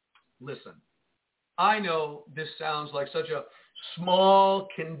 Listen, I know this sounds like such a small,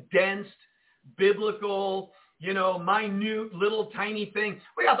 condensed, biblical, minute little tiny thing.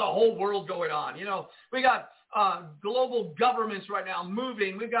 We got the whole world going on. We got global governments right now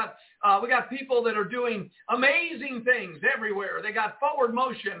moving. We got people that are doing amazing things everywhere. They got forward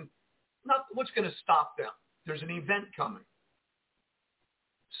motion. What's going to stop them? There's an event coming.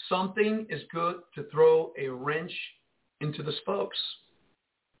 Something is good to throw a wrench into the spokes.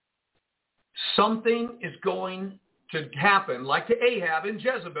 Something is going to happen, like to Ahab and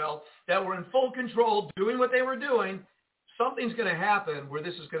Jezebel, that were in full control, doing what they were doing. Something's going to happen where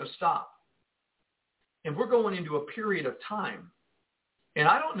this is going to stop. And we're going into a period of time. And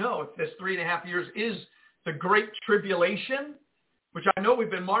I don't know if this 3.5 years is the Great Tribulation, which I know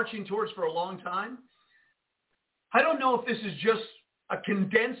we've been marching towards for a long time. I don't know if this is just a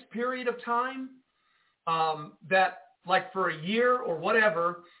condensed period of time that like for a year or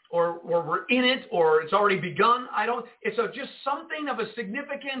whatever, or we're in it, or it's already begun. It's just something of a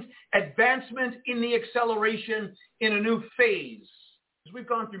significant advancement in the acceleration in a new phase. Because we've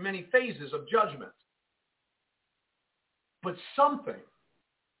gone through many phases of judgment. But something,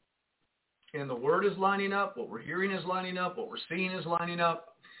 and the word is lining up, what we're hearing is lining up, what we're seeing is lining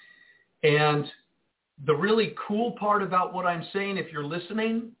up. And the really cool part about what I'm saying, if you're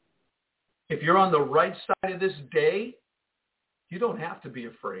listening, if you're on the right side of this day, you don't have to be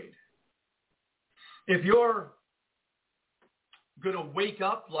afraid. If you're going to wake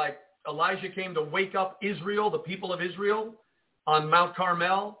up like Elijah came to wake up Israel, the people of Israel, on Mount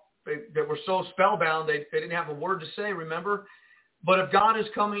Carmel, they were so spellbound, they didn't have a word to say, remember? But if God is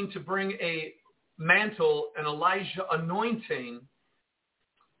coming to bring a mantle, an Elijah anointing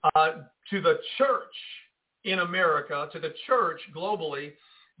to the church in America, to the church globally,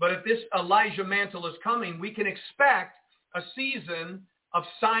 but if this Elijah mantle is coming, we can expect a season of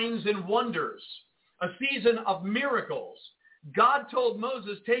signs and wonders, a season of miracles. God told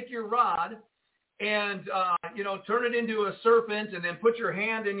Moses, take your rod and turn it into a serpent, and then put your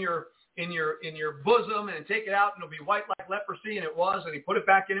hand in your bosom and take it out, and it'll be white like leprosy, and it was. And he put it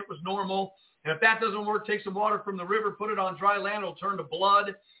back in; it was normal. And if that doesn't work, take some water from the river, put it on dry land, it'll turn to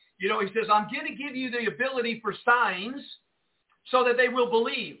blood. He says, I'm going to give you the ability for signs so that they will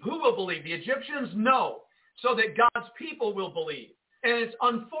believe. Who will believe? The Egyptians? No. So that God's people will believe. And it's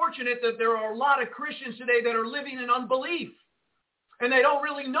unfortunate that there are a lot of Christians today that are living in unbelief. And they don't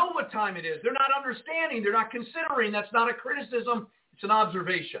really know what time it is. They're not understanding. They're not considering. That's not a criticism. It's an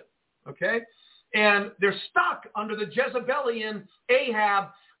observation. Okay? And they're stuck under the Jezebelian Ahab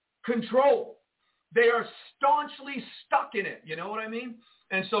control. They are staunchly stuck in it. You know what I mean?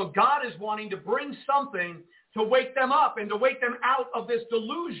 And so God is wanting to bring something to wake them up and to wake them out of this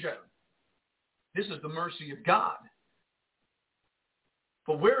delusion. This is the mercy of God.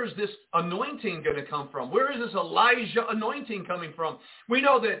 But where is this anointing going to come from? Where is this Elijah anointing coming from? We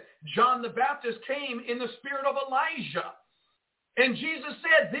know that John the Baptist came in the spirit of Elijah. And Jesus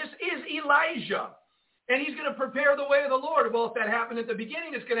said, this is Elijah. And he's going to prepare the way of the Lord. Well, if that happened at the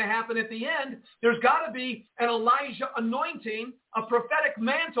beginning, it's going to happen at the end. There's got to be an Elijah anointing, a prophetic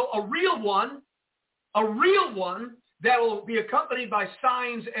mantle, a real one that will be accompanied by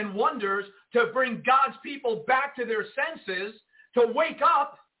signs and wonders to bring God's people back to their senses, to wake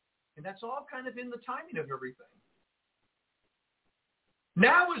up. And that's all kind of in the timing of everything.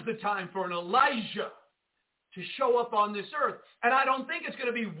 Now is the time for an Elijah to show up on this earth. And I don't think it's going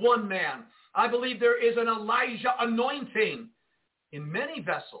to be one man. I believe there is an Elijah anointing in many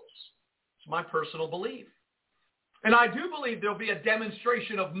vessels. It's my personal belief. And I do believe there'll be a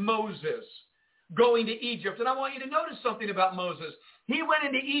demonstration of Moses going to Egypt. And I want you to notice something about Moses. He went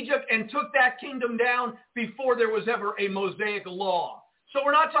into Egypt and took that kingdom down before there was ever a Mosaic law. So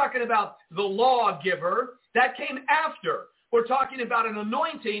we're not talking about the lawgiver. That came after. We're talking about an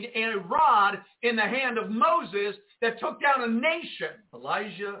anointing and a rod in the hand of Moses that took down a nation.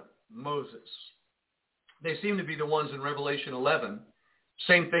 Elijah, Moses. They seem to be the ones in Revelation 11.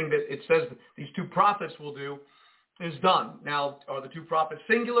 Same thing that it says these two prophets will do is done. Now, are the two prophets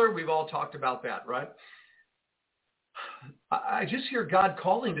singular? We've all talked about that, right? I just hear God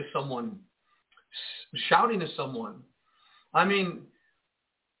calling to someone, shouting to someone. I mean,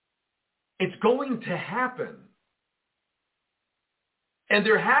 it's going to happen. And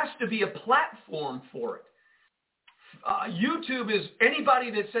there has to be a platform for it. YouTube is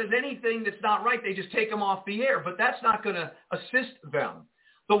anybody that says anything that's not right, they just take them off the air. But that's not going to assist them.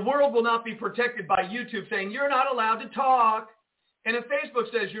 The world will not be protected by YouTube saying, you're not allowed to talk. And if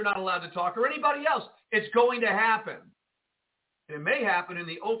Facebook says you're not allowed to talk, or anybody else, it's going to happen. And it may happen in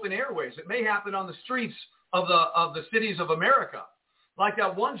the open airways. It may happen on the streets of the cities of America. Like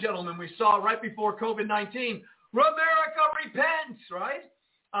that one gentleman we saw right before COVID-19, America repents, right?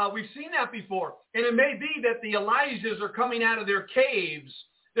 We've seen that before. And it may be that the Elijahs are coming out of their caves.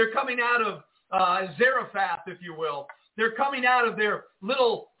 They're coming out of Zarephath, if you will. They're coming out of their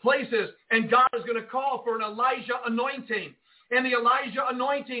little places, and God is going to call for an Elijah anointing. And the Elijah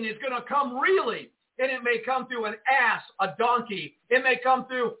anointing is going to come really. And it may come through an ass, a donkey. It may come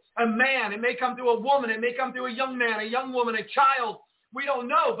through a man. It may come through a woman. It may come through a young man, a young woman, a child. We don't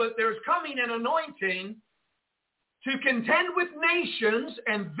know, but there's coming an anointing to contend with nations,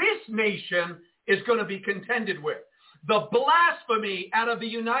 and this nation is going to be contended with. The blasphemy out of the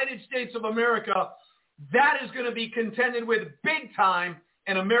United States of America, that is going to be contended with big time,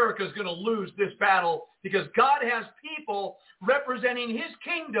 and America is going to lose this battle because God has people representing his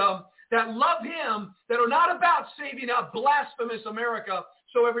kingdom that love him, that are not about saving a blasphemous America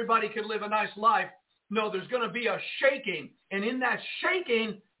so everybody can live a nice life. No, there's going to be a shaking, and in that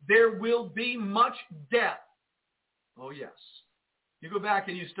shaking, there will be much death. Oh, yes. You go back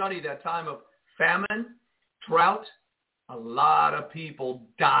and you study that time of famine, drought, a lot of people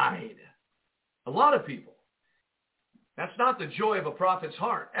died. A lot of people. That's not the joy of a prophet's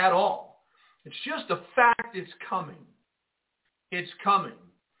heart at all. It's just a fact. It's coming. It's coming.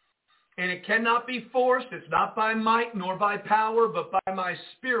 And it cannot be forced. It's not by might nor by power, but by my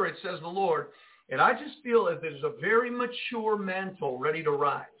spirit, says the Lord. And I just feel that there's a very mature mantle ready to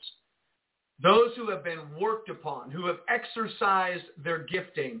rise. Those who have been worked upon, who have exercised their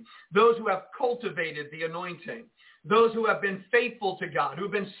gifting, those who have cultivated the anointing, those who have been faithful to God, who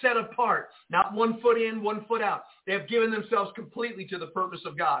have been set apart, not 1 foot in, 1 foot out. They have given themselves completely to the purpose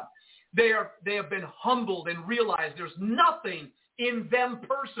of God. They have been humbled and realized there's nothing in them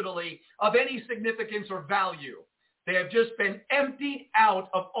personally of any significance or value. They have just been emptied out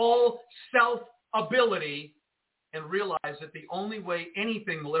of all self-ability and realize that the only way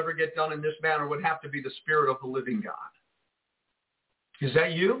anything will ever get done in this manner would have to be the Spirit of the living God. Is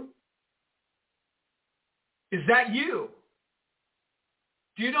that you? Is that you?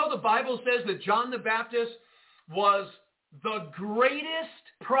 Do you know the Bible says that John the Baptist was the greatest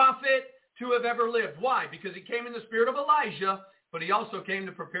prophet to have ever lived? Why? Because he came in the spirit of Elijah but he also came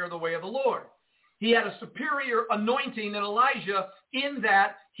to prepare the way of the Lord. He had a superior anointing than Elijah in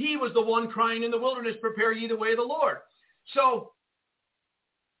that he was the one crying in the wilderness, prepare ye the way of the Lord. So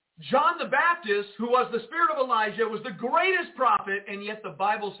John the Baptist, who was the spirit of Elijah, was the greatest prophet, and yet the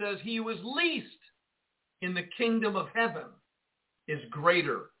Bible says he was least in the kingdom of heaven is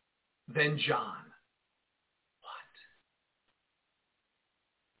greater than John.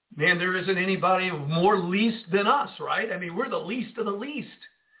 Man, there isn't anybody more least than us, right? I mean, we're the least of the least.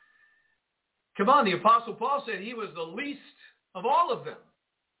 Come on, the Apostle Paul said he was the least of all of them.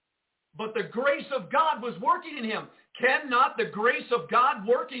 But the grace of God was working in him. Cannot the grace of God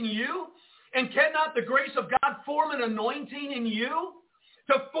work in you? And cannot the grace of God form an anointing in you?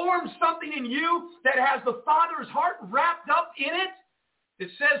 To form something in you that has the Father's heart wrapped up in it? It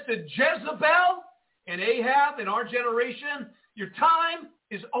says to Jezebel and Ahab in our generation, your time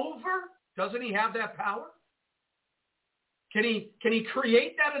is over. Doesn't he have that power? Can he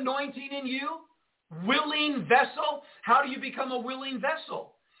create that anointing in you? Willing vessel. How do you become a willing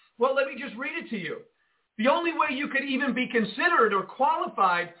vessel? Well, let me just read it to you. The only way you could even be considered or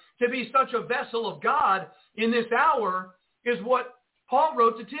qualified to be such a vessel of God in this hour is what Paul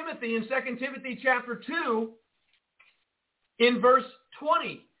wrote to Timothy in 2 Timothy chapter 2 in verse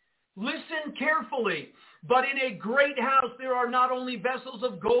 20. Listen carefully. But in a great house there are not only vessels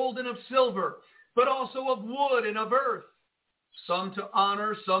of gold and of silver, but also of wood and of earth, some to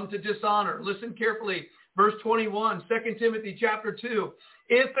honor, some to dishonor. Listen carefully. Verse 21, 2 Timothy chapter 2.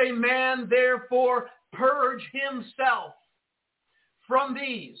 If a man therefore purge himself from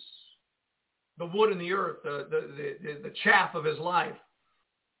these, the wood and the earth, the chaff of his life,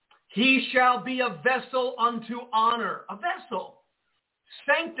 he shall be a vessel unto honor, a vessel,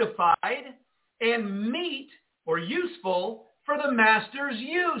 sanctified and meet or useful for the master's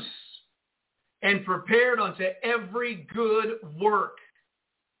use, and prepared unto every good work.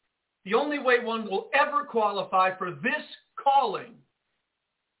 The only way one will ever qualify for this calling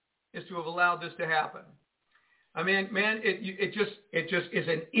is to have allowed this to happen. I mean, man, it just is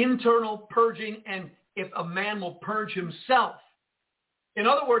an internal purging, and if a man will purge himself. In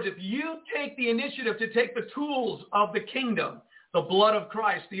other words, if you take the initiative to take the tools of the kingdom, the blood of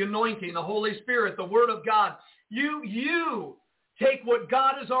Christ, the anointing, the Holy Spirit, the Word of God, you take what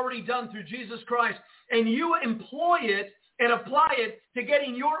God has already done through Jesus Christ, and you employ it and apply it to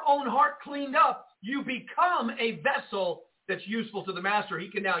getting your own heart cleaned up, you become a vessel that's useful to the master. He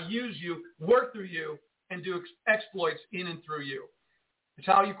can now use you, work through you, and do exploits in and through you. It's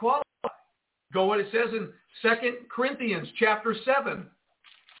how you qualify. Go what it says in 2 Corinthians chapter 7.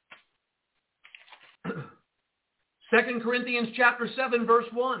 2 Corinthians chapter 7, verse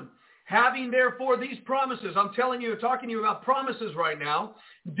 1. Having therefore these promises, I'm talking to you about promises right now.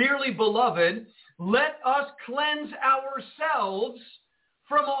 Dearly beloved, let us cleanse ourselves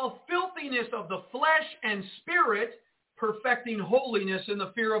from all filthiness of the flesh and spirit, perfecting holiness in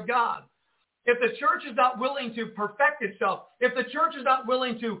the fear of God. If the church is not willing to perfect itself, if the church is not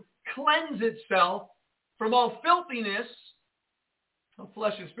willing to cleanse itself from all filthiness of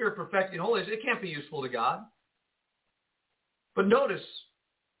flesh and spirit, perfecting holiness, it can't be useful to God. But notice,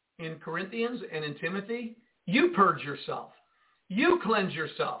 in Corinthians and in Timothy, you purge yourself. You cleanse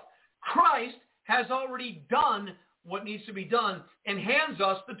yourself. Christ has already done what needs to be done and hands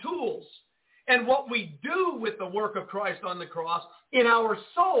us the tools. And what we do with the work of Christ on the cross, in our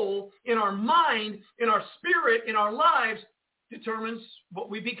soul, in our mind, in our spirit, in our lives, determines what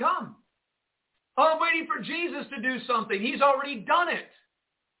we become. I'm waiting for Jesus to do something. He's already done it.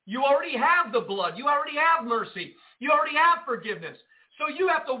 You already have the blood. You already have mercy. You already have forgiveness. So you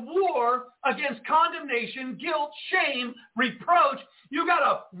have to war against condemnation, guilt, shame, reproach. You got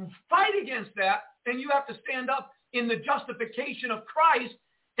to fight against that, and you have to stand up in the justification of Christ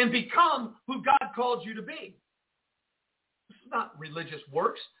and become who God called you to be. This is not religious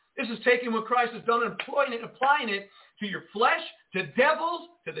works. This is taking what Christ has done and applying it to your flesh, to devils,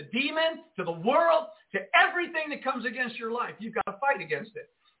 to the demon, to the world, to everything that comes against your life. You've got to fight against it.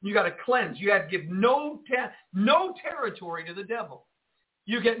 You got to cleanse. You have to give no territory to the devil.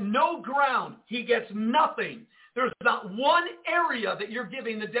 You get no ground. He gets nothing. There's not one area that you're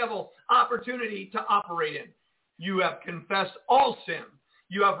giving the devil opportunity to operate in. You have confessed all sin.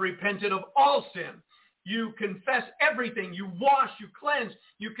 You have repented of all sin. You confess everything. You wash, you cleanse,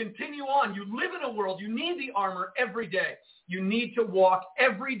 you continue on. You live in a world. You need the armor every day. You need to walk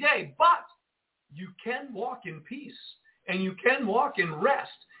every day. But you can walk in peace, and you can walk in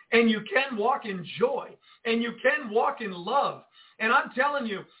rest, and you can walk in joy, and you can walk in love. And I'm telling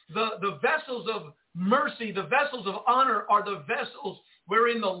you, the vessels of mercy, the vessels of honor are the vessels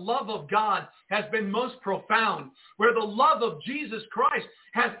wherein the love of God has been most profound, where the love of Jesus Christ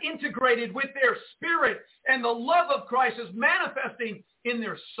has integrated with their spirit, and the love of Christ is manifesting in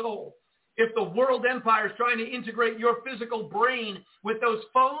their soul. If the world empire is trying to integrate your physical brain with those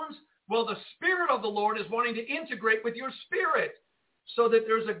phones, well, the Spirit of the Lord is wanting to integrate with your spirit so that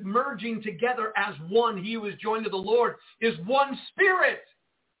there's a merging together as one. He who is joined to the Lord is one spirit.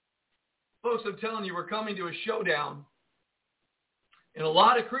 Folks, I'm telling you, we're coming to a showdown. And a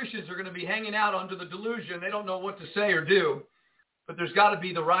lot of Christians are going to be hanging out under the delusion. They don't know what to say or do. But there's got to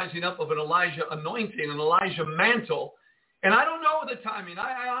be the rising up of an Elijah anointing, an Elijah mantle. And I don't know the timing.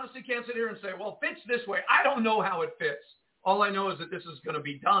 I honestly can't sit here and say, well, it fits this way. I don't know how it fits. All I know is that this is going to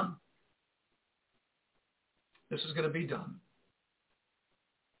be done. This is going to be done.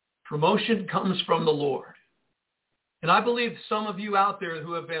 Promotion comes from the Lord. And I believe some of you out there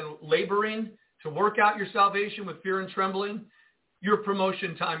who have been laboring to work out your salvation with fear and trembling, your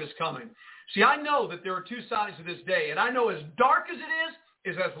promotion time is coming. See, I know that there are two sides to this day, and I know as dark as it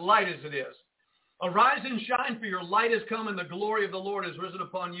is as light as it is. Arise and shine, for your light has come, and the glory of the Lord has risen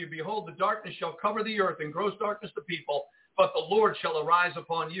upon you. Behold, the darkness shall cover the earth, and gross darkness the people. But the Lord shall arise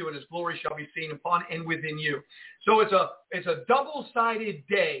upon you, and his glory shall be seen upon and within you. So it's a double-sided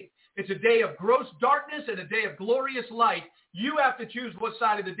day. It's a day of gross darkness and a day of glorious light. You have to choose what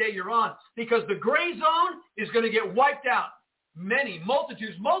side of the day you're on, because the gray zone is going to get wiped out. Many,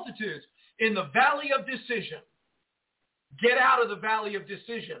 multitudes in the valley of decision. Get out of the valley of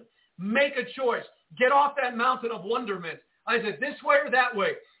decision. Make a choice. Get off that mountain of wonderment. I said, this way or that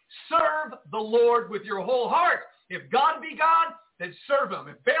way. Serve the Lord with your whole heart. If God be God, then serve him.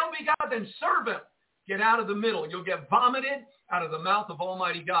 If Baal be God, then serve him. Get out of the middle. You'll get vomited out of the mouth of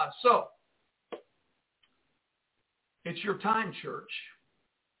Almighty God. So, it's your time, church.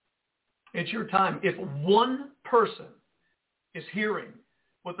 It's your time. If one person is hearing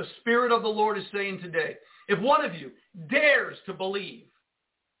what the Spirit of the Lord is saying today, if one of you dares to believe,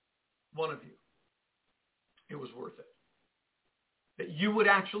 one of you, it was worth it. That you would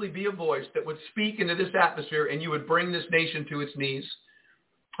actually be a voice that would speak into this atmosphere, and you would bring this nation to its knees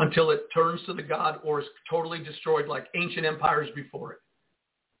until it turns to the God or is totally destroyed like ancient empires before it.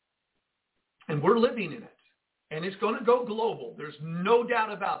 And we're living in it. And it's going to go global. There's no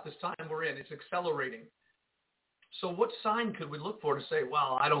doubt about this time we're in. It's accelerating. So what sign could we look for to say,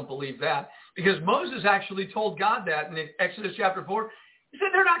 well, I don't believe that? Because Moses actually told God that in Exodus chapter 4. He said,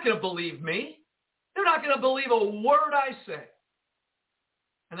 they're not going to believe me. They're not going to believe a word I say.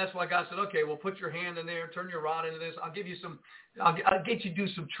 And that's why God said, okay, well, put your hand in there, turn your rod into this. I'll get you to do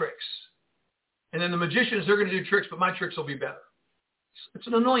some tricks. And then the magicians, they're going to do tricks, but my tricks will be better. It's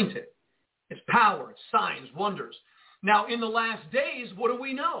an anointing. It's power. It's signs, wonders. Now, in the last days, what do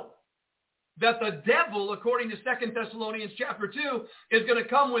we know? That the devil, according to 2 Thessalonians chapter 2, is going to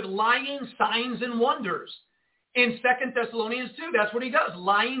come with lying signs and wonders. In 2 Thessalonians 2, that's what he does,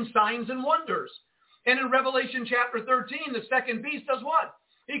 lying signs and wonders. And in Revelation chapter 13, the second beast does what?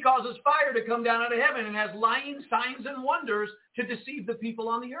 He causes fire to come down out of heaven and has lying signs and wonders to deceive the people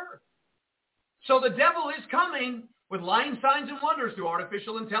on the earth. So the devil is coming with lying signs and wonders through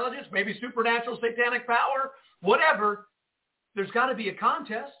artificial intelligence, maybe supernatural satanic power, whatever. There's got to be a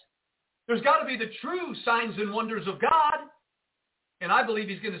contest. There's got to be the true signs and wonders of God. And I believe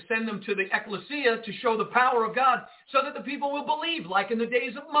he's going to send them to the ecclesia to show the power of God so that the people will believe, like in the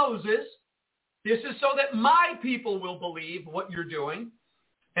days of Moses. This is so that my people will believe what you're doing.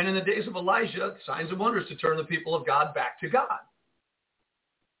 And in the days of Elijah, signs and wonders to turn the people of God back to God.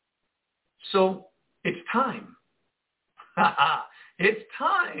 So it's time. It's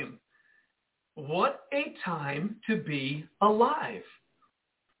time. What a time to be alive.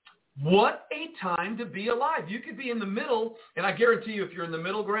 What a time to be alive. You could be in the middle, and I guarantee you if you're in the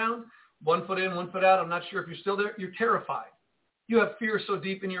middle ground, 1 foot in, 1 foot out, I'm not sure if you're still there, you're terrified. You have fear so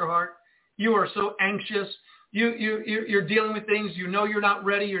deep in your heart. You are so anxious. You're dealing with things. You know you're not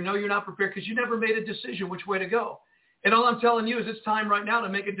ready. You know you're not prepared because you never made a decision which way to go. And all I'm telling you is it's time right now to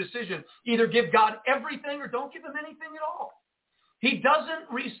make a decision. Either give God everything or don't give him anything at all. He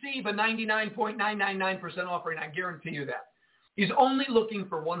doesn't receive a 99.999% offering. I guarantee you that. He's only looking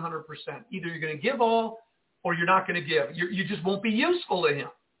for 100%. Either you're going to give all or you're not going to give. You just won't be useful to him.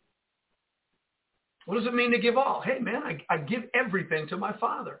 What does it mean to give all? Hey, man, I give everything to my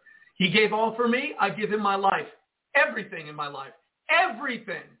Father. He gave all for me. I give him my life. Everything in my life.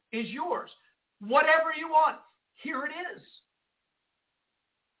 Everything is yours. Whatever you want, here it is.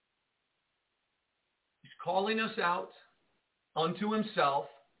 He's calling us out unto himself.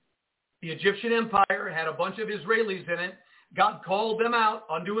 The Egyptian empire had a bunch of Israelis in it. God called them out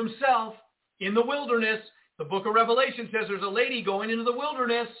unto himself in the wilderness. The book of Revelation says there's a lady going into the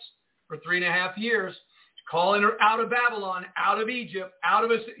wilderness for 3.5 years, calling her out of Babylon, out of Egypt,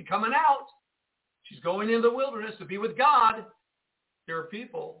 coming out. She's going into the wilderness to be with God. There are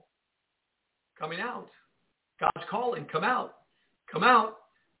people coming out. God's calling, come out, come out,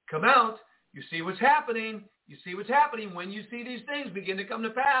 come out. You see what's happening. You see what's happening. When you see these things begin to come to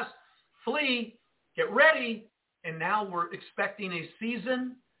pass, flee, get ready. And now we're expecting a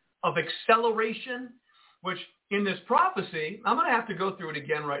season of acceleration, which in this prophecy, I'm going to have to go through it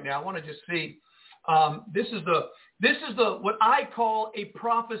again right now. I want to just see. This is the what I call a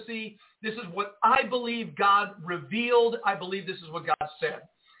prophecy. This is what I believe God revealed. I believe this is what God said.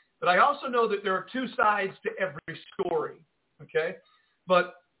 But I also know that there are two sides to every story. Okay?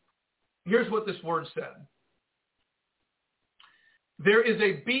 But here's what this word said. There is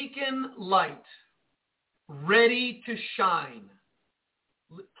a beacon light ready to shine.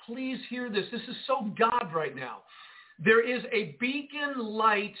 Please hear this. This is so God right now. There is a beacon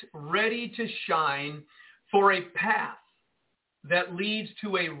light ready to shine for a path that leads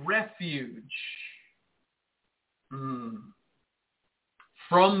to a refuge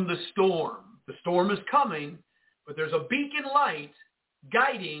from the storm. The storm is coming, but there's a beacon light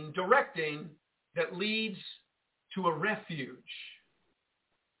guiding, directing, that leads to a refuge.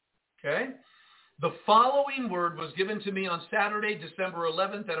 Okay? The following word was given to me on Saturday, December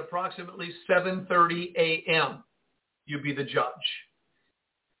 11th at approximately 7:30 a.m. You be the judge.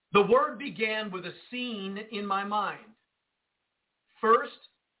 The word began with a scene in my mind. First,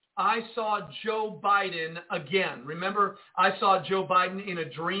 I saw Joe Biden again. Remember, I saw Joe Biden in a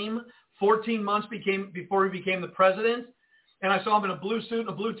dream 14 months before he became the president. And I saw him in a blue suit and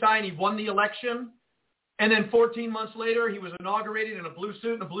a blue tie, and he won the election. And then 14 months later, he was inaugurated in a blue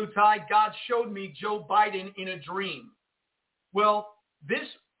suit and a blue tie. God showed me Joe Biden in a dream. Well, this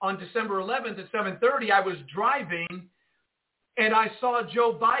on December 11th at 7:30, I was driving, and I saw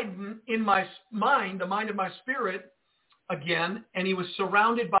Joe Biden in my mind, the mind of my spirit, again, and he was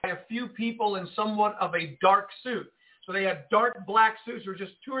surrounded by a few people in somewhat of a dark suit. So they had dark black suits. There were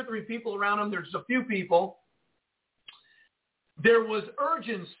just 2 or 3 people around him. There's a few people. There was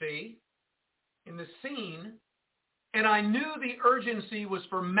urgency in the scene, and I knew the urgency was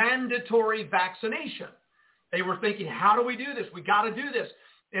for mandatory vaccination. They were thinking, how do we do this? We got to do this.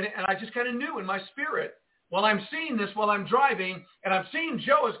 And I just kind of knew in my spirit, while I'm seeing this, while I'm driving, and I'm seeing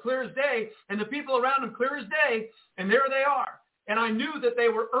Joe as clear as day, and the people around him clear as day, and there they are. And I knew that they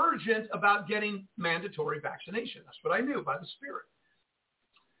were urgent about getting mandatory vaccination. That's what I knew by the Spirit.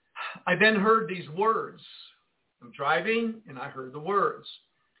 I then heard these words. I'm driving, and I heard the words.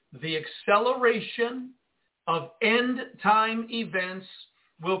 The acceleration of end-time events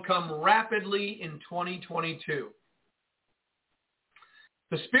will come rapidly in 2022.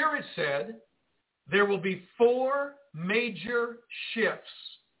 The Spirit said there will be 4 major shifts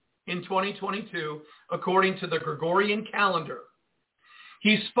in 2022 according to the Gregorian calendar.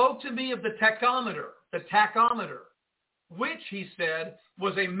 He spoke to me of the tachometer, which, he said,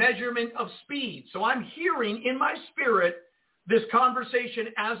 was a measurement of speed. So I'm hearing in my spirit this conversation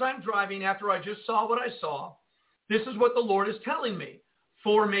as I'm driving after I just saw what I saw. This is what the Lord is telling me.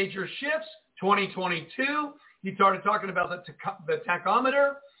 4 major shifts, 2022. He started talking about the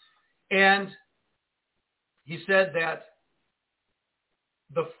tachometer, and he said that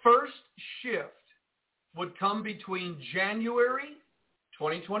the first shift would come between January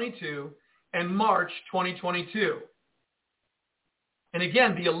 2022 and March 2022. And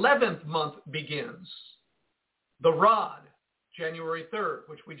again, the 11th month begins. The rod, January 3rd,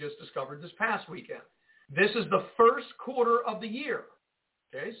 which we just discovered this past weekend. This is the first quarter of the year.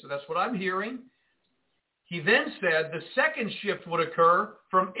 Okay, so that's what I'm hearing. He then said the second shift would occur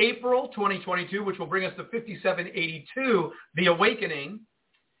from April 2022, which will bring us to 5782, the awakening.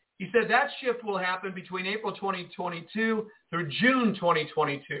 He said that shift will happen between April 2022 through June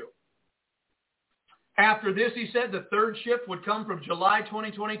 2022. After this, he said the third shift would come from July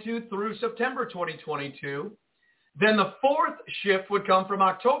 2022 through September 2022. Then the fourth shift would come from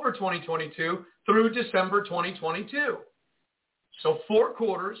October 2022 through December 2022. So 4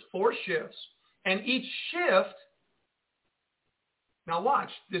 quarters, 4 shifts, and each shift, now watch,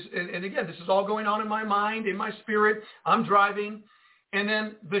 this, and again, this is all going on in my mind, in my spirit. I'm driving, and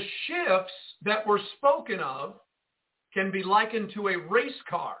then the shifts that were spoken of can be likened to a race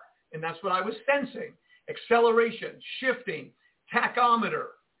car, and that's what I was sensing. Acceleration, shifting, tachometer.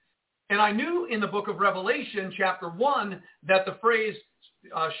 And I knew in the book of Revelation, chapter 1, that the phrase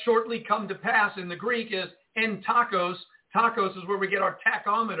shortly come to pass in the Greek is en tachos. Tachos is where we get our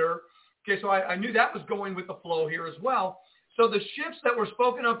tachometer. Okay, so I knew that was going with the flow here as well. So the shifts that were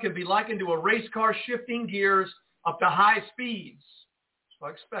spoken of can be likened to a race car shifting gears up to high speeds. So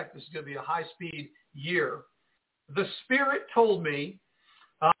I expect this is going to be a high-speed year. The Spirit told me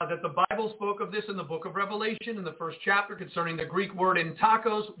that the Bible spoke of this in the book of Revelation in the first chapter concerning the Greek word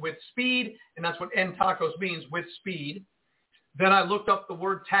entakos, with speed, and that's what entakos means, with speed. Then I looked up the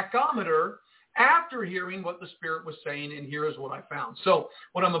word tachometer after hearing what the Spirit was saying, and here is what I found. So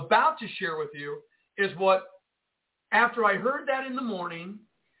what I'm about to share with you is what, after I heard that in the morning,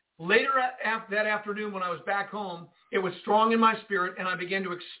 later that afternoon when I was back home, it was strong in my spirit, and I began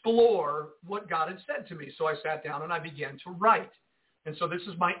to explore what God had said to me. So I sat down and I began to write. And so this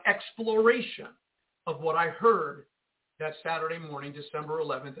is my exploration of what I heard that Saturday morning, December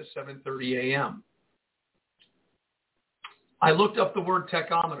 11th at 7:30 a.m. I looked up the word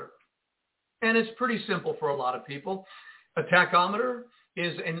tachometer, and it's pretty simple for a lot of people. A tachometer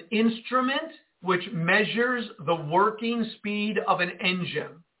is an instrument which measures the working speed of an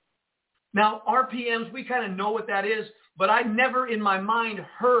engine. Now, RPMs, we kind of know what that is, but I never in my mind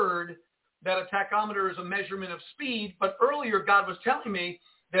heard that a tachometer is a measurement of speed, but earlier God was telling me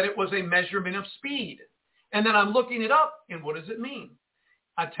that it was a measurement of speed. And then I'm looking it up, and what does it mean?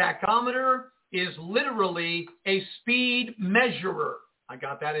 A tachometer is literally a speed measurer. I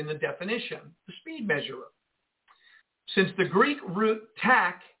got that in the definition, the speed measurer. Since the Greek root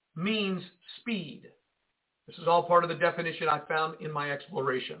tach means speed. This is all part of the definition I found in my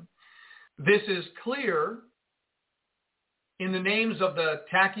exploration. This is clear in the names of the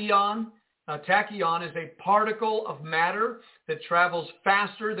tachyon. A tachyon is a particle of matter that travels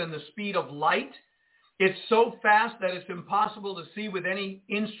faster than the speed of light. It's so fast that it's impossible to see with any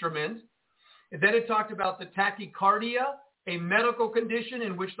instrument. And then it talked about the tachycardia, a medical condition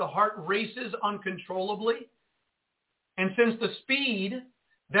in which the heart races uncontrollably. And since the speed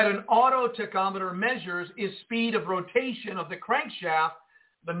that an auto tachometer measures is speed of rotation of the crankshaft,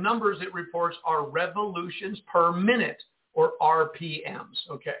 the numbers it reports are revolutions per minute, or RPMs.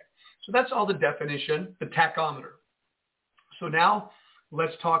 Okay, so that's all the definition, the tachometer. So now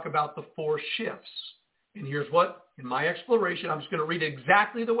let's talk about the 4 shifts. And here's what, in my exploration, I'm just going to read it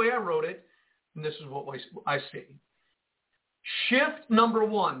exactly the way I wrote it, and this is what I see. Shift number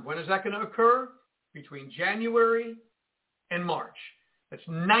 1, when is that going to occur? Between January and March. That's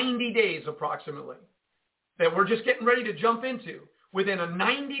 90 days approximately that we're just getting ready to jump into. Within a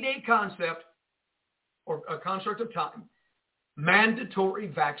 90-day concept or a construct of time, mandatory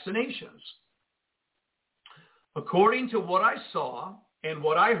vaccinations. According to what I saw and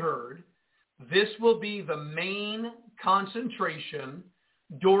what I heard, this will be the main concentration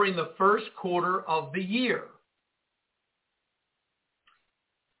during the first quarter of the year.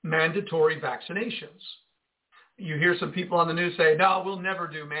 Mandatory vaccinations. You hear some people on the news say, no, we'll never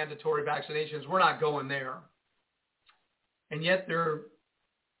do mandatory vaccinations. We're not going there. And yet they're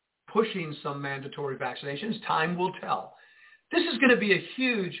pushing some mandatory vaccinations. Time will tell. This is going to be a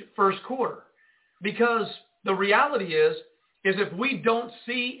huge first quarter because the reality is if we don't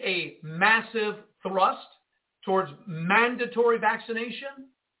see a massive thrust towards mandatory vaccination,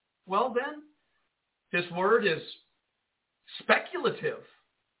 well then, this word is speculative.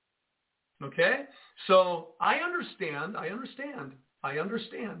 Okay? So I understand.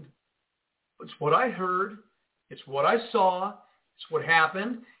 It's what I heard. It's what I saw. It's what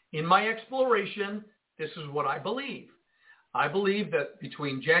happened. In my exploration, this is what I believe. I believe that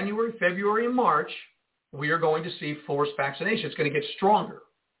between January, February, and March, we are going to see forced vaccination. It's going to get stronger.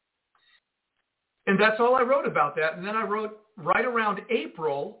 And that's all I wrote about that. And then I wrote right around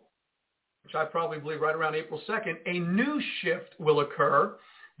April, which I probably believe right around April 2nd, a new shift will occur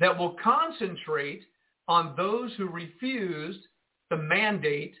that will concentrate on those who refused the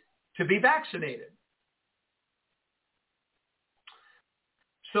mandate to be vaccinated.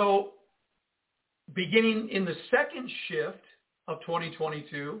 So beginning in the second shift of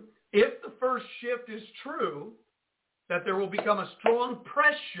 2022, if the first shift is true, that there will become a strong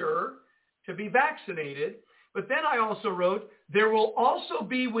pressure to be vaccinated. But then I also wrote, there will also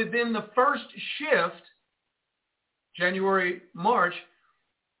be within the first shift, January, March,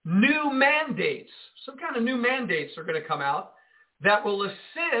 new mandates. Some kind of new mandates are going to come out that will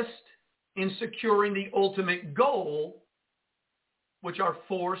assist in securing the ultimate goal, which are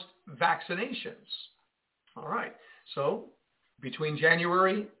forced vaccinations. All right. So between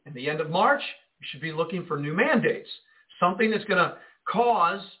January and the end of March, you should be looking for new mandates, something that's going to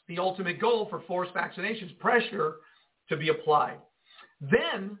cause the ultimate goal for forced vaccinations, pressure to be applied.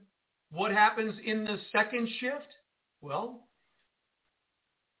 Then what happens in the second shift? Well,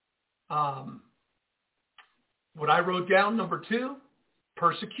 what I wrote down, number 2,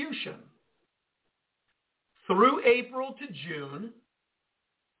 persecution. through April to June,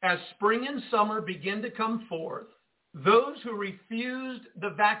 as spring and summer begin to come forth, those who refused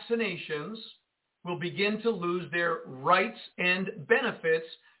the vaccinations will begin to lose their rights and benefits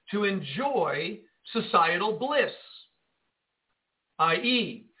to enjoy societal bliss,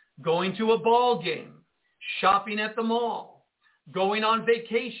 i.e., going to a ball game, shopping at the mall, going on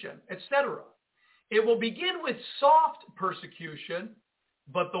vacation, etc. It will begin with soft persecution,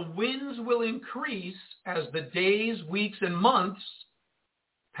 but the winds will increase as the days, weeks, and months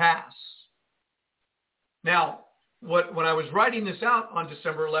pass. Now, when I was writing this out on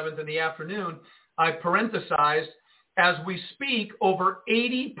December 11th in the afternoon, I parenthesized, as we speak, over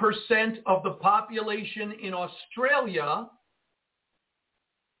 80% of the population in Australia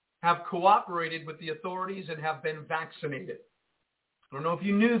have cooperated with the authorities and have been vaccinated. I don't know if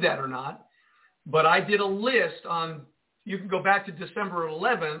you knew that or not, but I did a list on, you can go back to December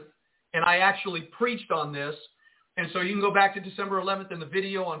 11th, and I actually preached on this. And so you can go back to December 11th in the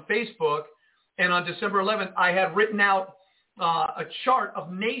video on Facebook. And on December 11th, I had written out a chart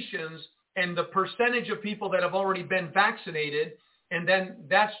of nations and the percentage of people that have already been vaccinated. And then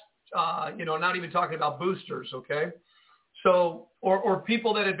that's, not even talking about boosters, okay? So, or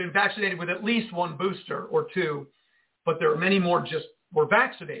people that had been vaccinated with at least one booster or two, but there are many more just were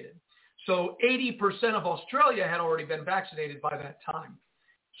vaccinated. So 80% of Australia had already been vaccinated by that time.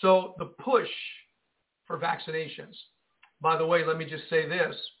 So the push for vaccinations. By the way, let me just say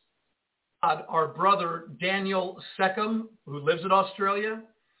this. Our brother Daniel Seckham, who lives in Australia,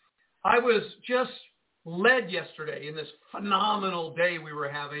 I was just led yesterday in this phenomenal day we were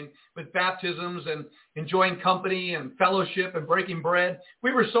having with baptisms and enjoying company and fellowship and breaking bread.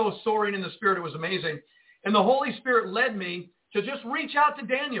 We were so soaring in the Spirit, it was amazing. And the Holy Spirit led me to just reach out to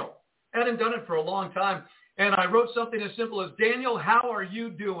Daniel. I hadn't done it for a long time. And I wrote something as simple as, Daniel, how are you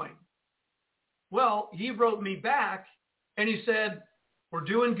doing? Well, he wrote me back and he said, we're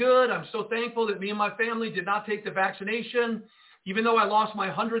doing good. I'm so thankful that me and my family did not take the vaccination, even though I lost my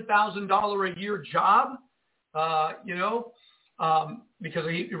 $100,000 a year job, because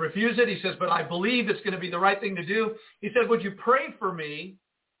he refused it. He says, but I believe it's going to be the right thing to do. He said, would you pray for me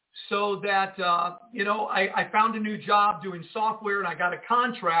so that, I found a new job doing software and I got a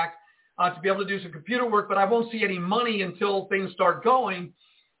contract to be able to do some computer work, but I won't see any money until things start going.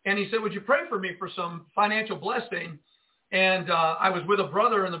 And he said, would you pray for me for some financial blessing? And I was with a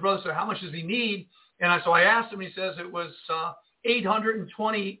brother, and the brother said, how much does he need? And so I asked him, he says it was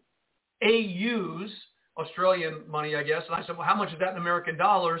 820 AUs, Australian money, I guess. And I said, well, how much is that in American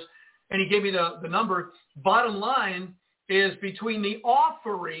dollars? And he gave me the number. Bottom line is, between the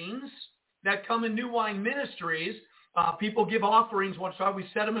offerings that come in New Wine Ministries, people give offerings once in a while. We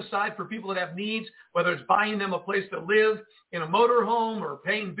set them aside for people that have needs, whether it's buying them a place to live in a motorhome or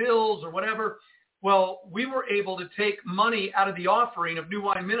paying bills or whatever. Well, we were able to take money out of the offering of New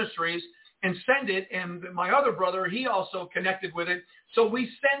Wine Ministries and send it. And my other brother, he also connected with it. So we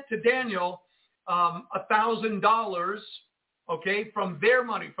sent to Daniel $1,000, okay, from their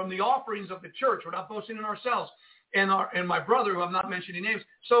money, from the offerings of the church. We're not boasting in ourselves. And my brother, who I'm not mentioning names.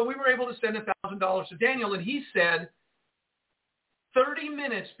 So we were able to send $1,000 to Daniel. And he said, 30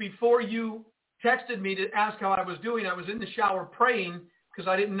 minutes before you texted me to ask how I was doing, I was in the shower praying because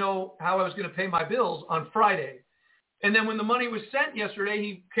I didn't know how I was going to pay my bills on Friday. And then when the money was sent yesterday,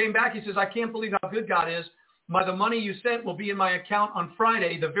 he came back. He says, I can't believe how good God is. The money you sent will be in my account on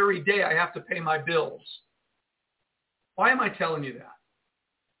Friday, the very day I have to pay my bills. Why am I telling you that?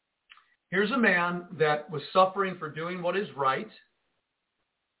 Here's a man that was suffering for doing what is right,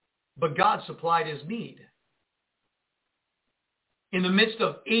 but God supplied his need. In the midst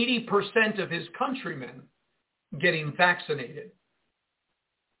of 80% of his countrymen getting vaccinated.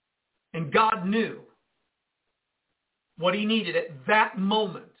 And God knew what he needed at that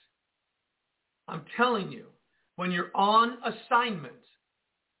moment. I'm telling you, when you're on assignment,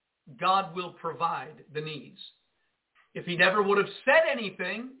 God will provide the needs. If he never would have said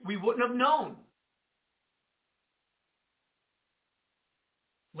anything, we wouldn't have known.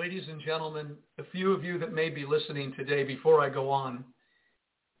 Ladies and gentlemen, a few of you that may be listening today, before I go on,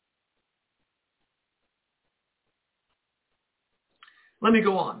 let me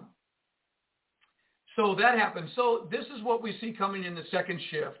go on. So that happened. So this is what we see coming in the second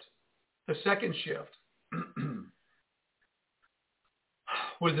shift. The second shift.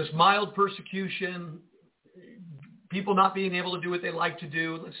 With this mild persecution, people not being able to do what they like to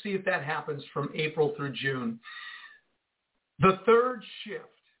do. Let's see if that happens from April through June. The third shift,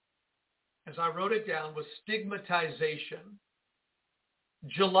 as I wrote it down, was stigmatization.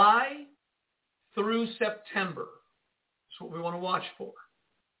 July through September. That's what we want to watch for.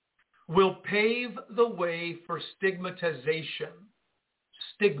 will pave the way for stigmatization.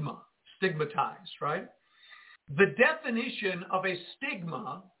 Stigmatized, right? The definition of a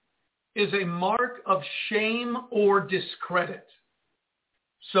stigma is a mark of shame or discredit.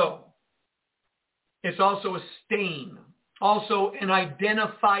 So, it's also a stain, also an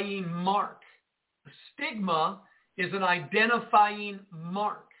identifying mark. A stigma is an identifying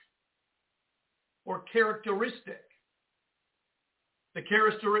mark or characteristic. The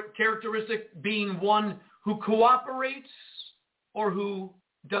characteristic being one who cooperates or who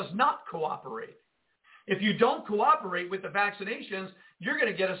does not cooperate. If you don't cooperate with the vaccinations, you're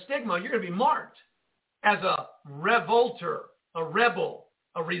going to get a stigma. You're going to be marked as a revolter, a rebel,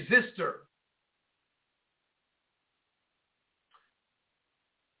 a resistor.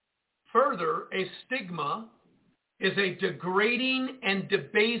 Further, a stigma is a degrading and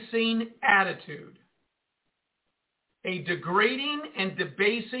debasing attitude. A degrading and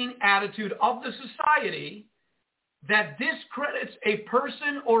debasing attitude of the society that discredits a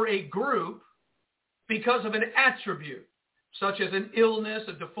person or a group because of an attribute, such as an illness,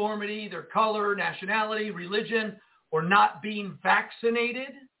 a deformity, their color, nationality, religion, or not being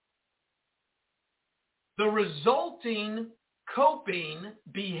vaccinated. The resulting coping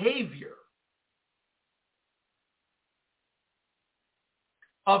behavior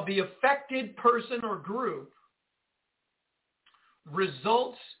of the affected person or group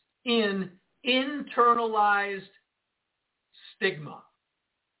results in internalized stigma.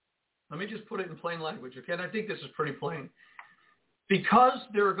 Let me just put it in plain language, okay? And I think this is pretty plain. Because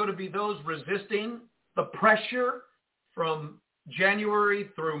there are going to be those resisting the pressure from January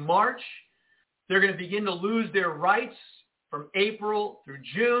through March, they're going to begin to lose their rights from April through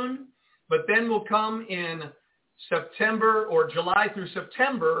June, but then will come in September or July through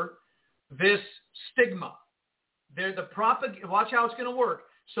September, this stigma. Watch how it's going to work.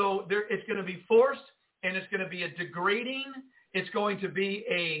 So it's going to be forced, and it's going to be a degrading. It's going to be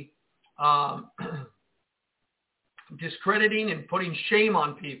a discrediting and putting shame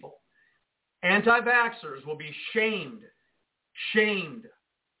on people. Anti-vaxxers will be shamed,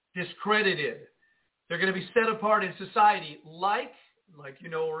 discredited. They're going to be set apart in society like you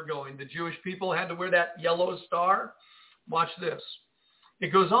know where we're going. The Jewish people had to wear that yellow star. Watch this.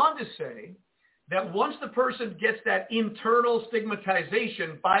 It goes on to say that once the person gets that internal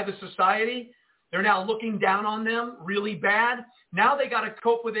stigmatization by the society, they're now looking down on them really bad. Now they got to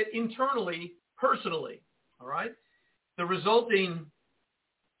cope with it internally, personally, all right? The resulting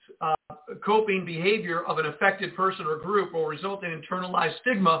coping behavior of an affected person or group will result in internalized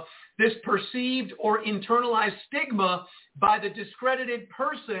stigma. This perceived or internalized stigma by the discredited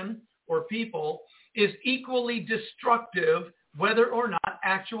person or people is equally destructive whether or not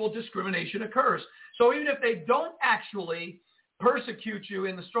actual discrimination occurs. So even if they don't actually persecute you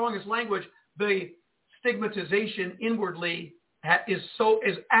in the strongest language, the stigmatization inwardly is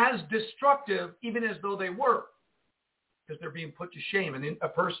as destructive even as though they were, because they're being put to shame, and a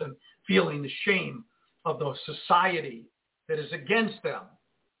person feeling the shame of the society that is against them.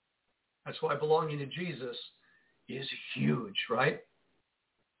 That's why belonging to Jesus is huge, right?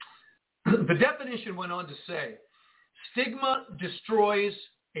 The definition went on to say, stigma destroys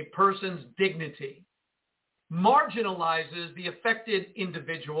a person's dignity, marginalizes the affected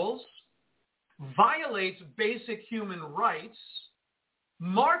individuals, violates basic human rights,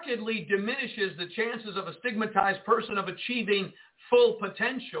 markedly diminishes the chances of a stigmatized person of achieving full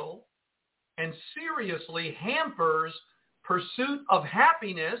potential, and seriously hampers pursuit of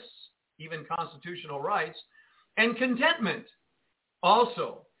happiness, even constitutional rights, and contentment.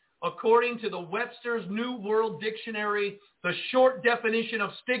 Also, according to the Webster's New World Dictionary, the short definition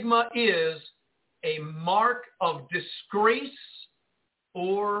of stigma is a mark of disgrace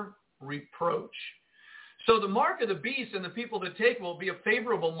or reproach. So the mark of the beast and the people that take will be a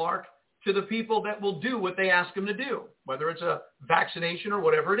favorable mark to the people that will do what they ask them to do, whether it's a vaccination or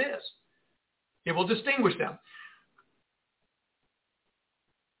whatever it is. It will distinguish them.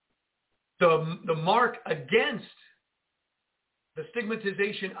 The mark against, the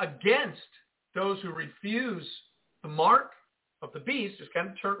stigmatization against those who refuse the mark of the beast, just kind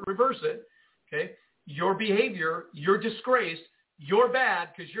of reverse it, okay? Your behavior, you're disgraced, you're bad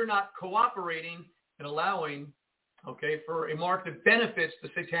because you're not cooperating and allowing, okay, for a mark that benefits the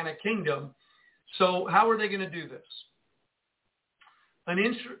satanic kingdom. So how are they going to do this?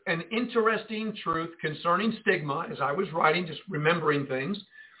 An interesting truth concerning stigma, as I was writing, just remembering things,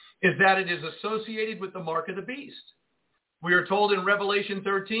 is that it is associated with the mark of the beast. We are told in Revelation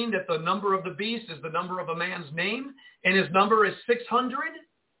 13 that the number of the beast is the number of a man's name, and his number is 600,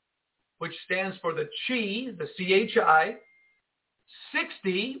 which stands for the chi, the CHI,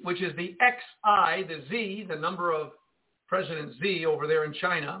 60, which is the XI, the Z, the number of President Xi over there in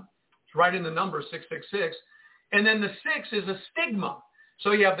China. It's right in the number 666. And then the 6 is a stigma.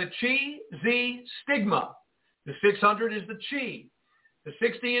 So you have the Chi, Z, stigma. The 600 is the Chi. The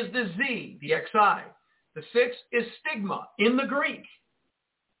 60 is the Z, the XI. The 6 is stigma in the Greek.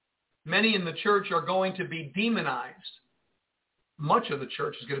 Many in the church are going to be demonized. Much of the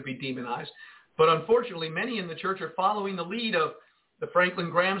church is going to be demonized. But unfortunately, many in the church are following the lead of the Franklin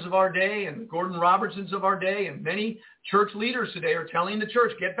Grahams of our day and the Gordon Robertsons of our day. And many church leaders today are telling the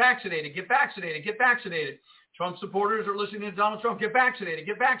church, get vaccinated, get vaccinated, get vaccinated. Trump supporters are listening to Donald Trump, get vaccinated,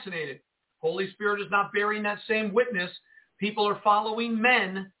 get vaccinated. Holy Spirit is not bearing that same witness. People are following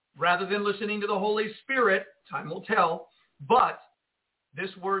men rather than listening to the Holy Spirit. Time will tell. But this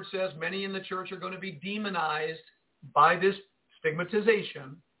word says many in the church are going to be demonized by this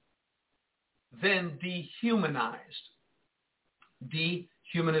stigmatization, then dehumanized.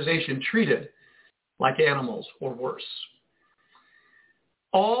 Dehumanization, treated like animals or worse.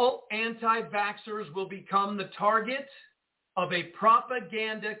 All anti-vaxxers will become the target of a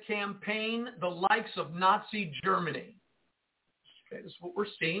propaganda campaign the likes of Nazi Germany. Okay, this is what we're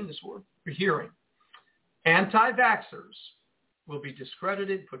seeing. This is what we're hearing. Anti-vaxxers will be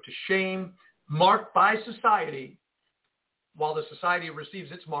discredited, put to shame, marked by society, while the society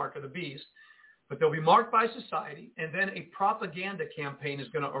receives its mark of the beast. But they'll be marked by society, and then a propaganda campaign is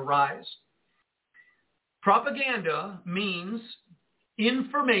going to arise. Propaganda means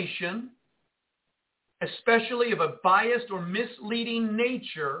information, especially of a biased or misleading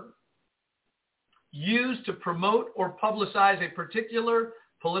nature, used to promote or publicize a particular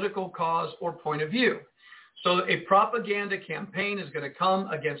political cause or point of view. So a propaganda campaign is going to come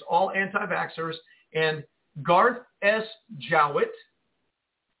against all anti-vaxxers, and Garth S. Jowett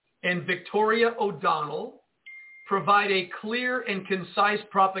and Victoria O'Donnell provide a clear and concise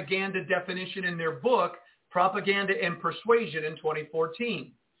propaganda definition in their book, Propaganda and Persuasion, in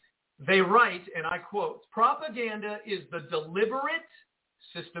 2014. They write, and I quote, propaganda is the deliberate,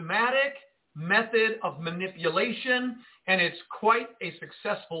 systematic method of manipulation, and it's quite a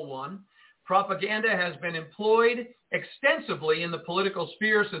successful one. Propaganda has been employed extensively in the political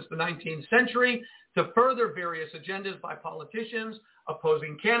sphere since the 19th century to further various agendas by politicians,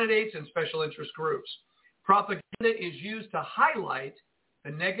 opposing candidates, and special interest groups. Propaganda is used to highlight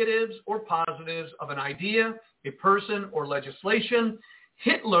the negatives or positives of an idea, a person, or legislation.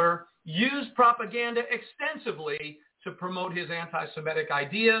 Hitler used propaganda extensively to promote his anti-Semitic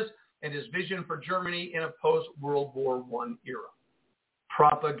ideas and his vision for Germany in a post-World War I era.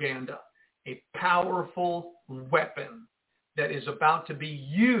 Propaganda, a powerful weapon that is about to be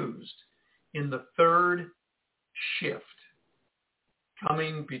used in the third shift,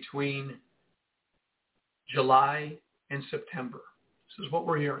 coming between July and September. This is what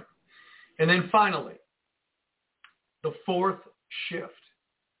we're hearing. And then finally, the fourth shift,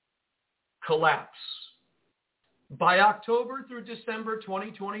 collapse. By October through December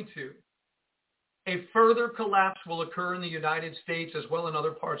 2022, a further collapse will occur in the United States as well in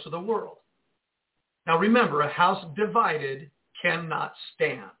other parts of the world. Now remember, a house divided cannot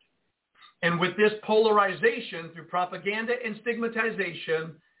stand. And with this polarization through propaganda and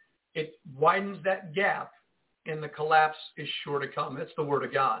stigmatization, it widens that gap, and the collapse is sure to come. That's the word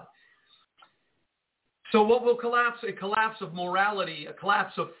of God. So what will collapse? A collapse of morality, a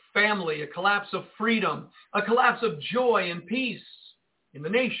collapse of family, a collapse of freedom, a collapse of joy and peace in the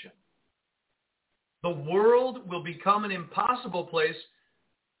nation. The world will become an impossible place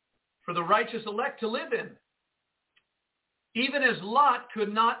for the righteous elect to live in. Even as Lot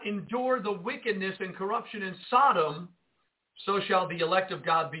could not endure the wickedness and corruption in Sodom, so shall the elect of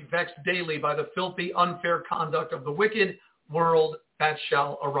God be vexed daily by the filthy, unfair conduct of the wicked world that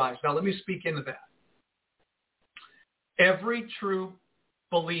shall arise. Now let me speak into that. Every true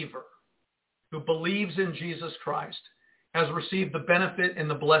believer who believes in Jesus Christ has received the benefit and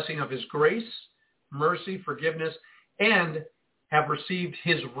the blessing of his grace, mercy, forgiveness, and have received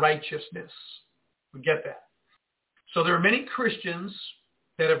his righteousness. We get that. So there are many Christians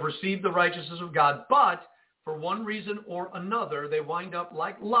that have received the righteousness of God, but for one reason or another, they wind up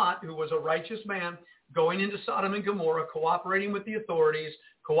like Lot, who was a righteous man, going into Sodom and Gomorrah, cooperating with the authorities,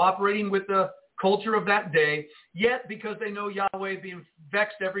 cooperating with the culture of that day, yet because they know Yahweh being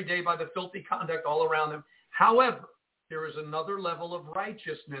vexed every day by the filthy conduct all around them. However, there is another level of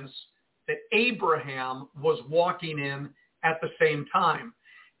righteousness that Abraham was walking in at the same time.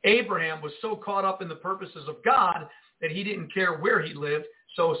 Abraham was so caught up in the purposes of God that he didn't care where he lived.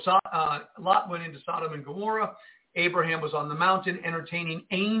 So Lot went into Sodom and Gomorrah. Abraham was on the mountain entertaining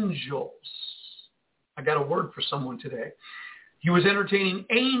angels. I got a word for someone today. He was entertaining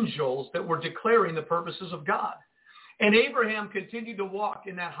angels that were declaring the purposes of God. And Abraham continued to walk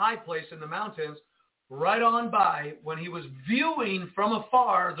in that high place in the mountains right on by when he was viewing from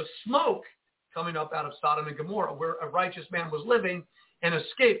afar the smoke coming up out of Sodom and Gomorrah, where a righteous man was living and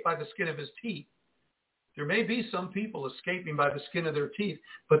escaped by the skin of his teeth. There may be some people escaping by the skin of their teeth,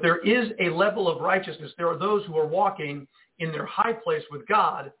 but there is a level of righteousness. There are those who are walking in their high place with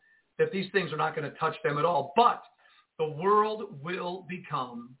God that these things are not going to touch them at all. But the world will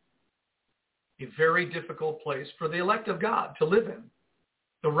become a very difficult place for the elect of God to live in,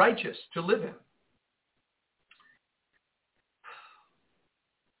 the righteous to live in.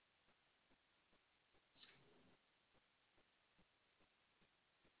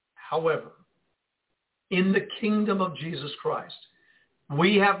 However, in the kingdom of Jesus Christ,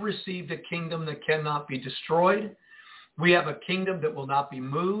 we have received a kingdom that cannot be destroyed. We have a kingdom that will not be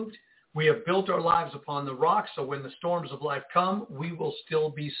moved. We have built our lives upon the rock, so when the storms of life come, we will still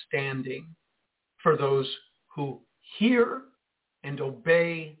be standing for those who hear and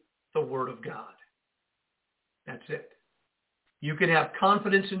obey the word of God. That's it. You can have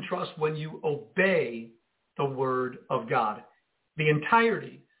confidence and trust when you obey the word of God. The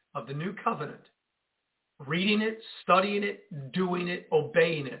entirety of the new covenant, reading it, studying it, doing it,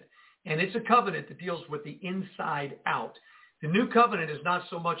 obeying it. And it's a covenant that deals with the inside out. The new covenant is not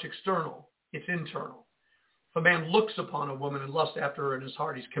so much external, it's internal. If a man looks upon a woman and lusts after her in his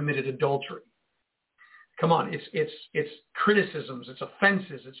heart, he's committed adultery. Come on, it's criticisms, it's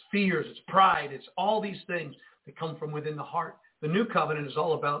offenses, it's fears, it's pride, it's all these things that come from within the heart. The new covenant is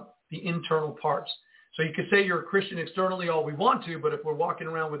all about the internal parts. So you could say you're a Christian externally all we want to, but if we're walking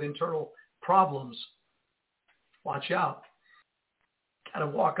around with internal problems, watch out. Got to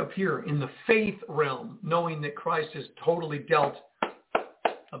walk up here in the faith realm, knowing that Christ has totally dealt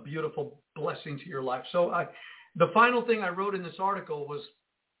a beautiful blessing to your life. So the final thing I wrote in this article was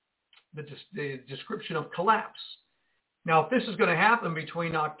the description of collapse. Now, if this is going to happen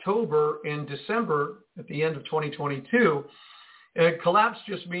between October and December at the end of 2022, collapse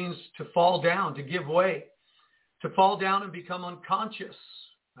just means to fall down, to give way, to fall down and become unconscious.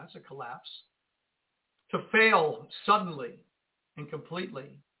 That's a collapse. To fail suddenly and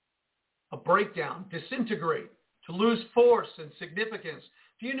completely. A breakdown, disintegrate, to lose force and significance.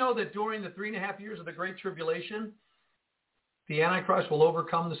 Do you know that during the 3.5 years of the Great Tribulation, the Antichrist will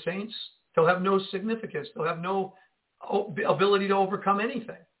overcome the saints? They'll have no significance. They'll have no ability to overcome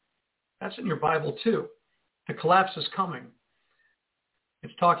anything. That's in your Bible too. The collapse is coming.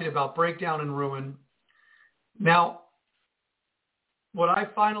 It's talking about breakdown and ruin. Now, what I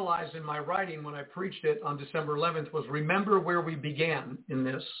finalized in my writing when I preached it on December 11th was remember where we began in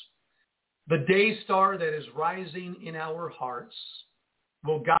this. The day star that is rising in our hearts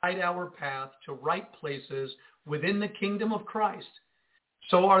will guide our path to right places within the kingdom of Christ.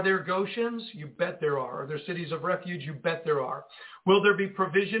 So are there Goshens? You bet there are. Are there cities of refuge? You bet there are. Will there be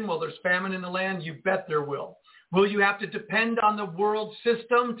provision? Will there's famine in the land? You bet there will. Will you have to depend on the world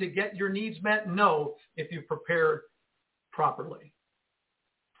system to get your needs met? No, if you prepare properly.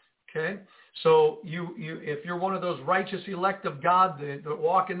 Okay? So if you're one of those righteous elect of God that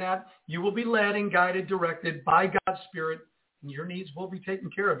walk in that, you will be led and guided, directed by God's Spirit, and your needs will be taken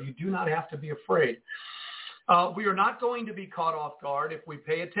care of. You do not have to be afraid. We are not going to be caught off guard if we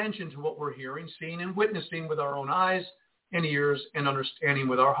pay attention to what we're hearing, seeing, and witnessing with our own eyes and ears and understanding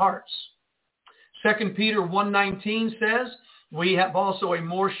with our hearts. 2 Peter 1:19 says, we have also a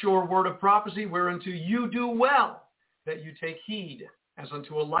more sure word of prophecy, whereunto you do well that you take heed, as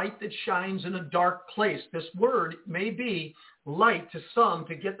unto a light that shines in a dark place. This word may be light to some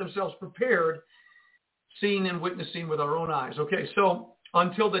to get themselves prepared, seeing and witnessing with our own eyes. Okay, so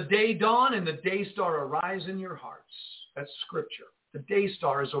until the day dawn and the day star arise in your hearts. That's scripture. The day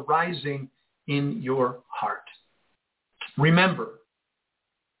star is arising in your heart. Remember,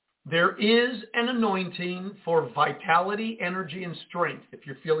 there is an anointing for vitality, energy, and strength. If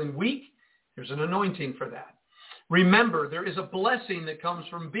you're feeling weak, there's an anointing for that. Remember, there is a blessing that comes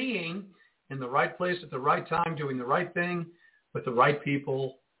from being in the right place at the right time, doing the right thing with the right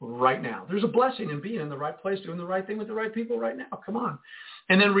people right now. There's a blessing in being in the right place, doing the right thing with the right people right now. Come on.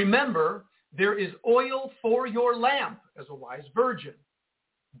 And then remember, there is oil for your lamp as a wise virgin.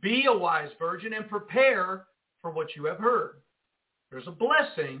 Be a wise virgin and prepare for what you have heard. There's a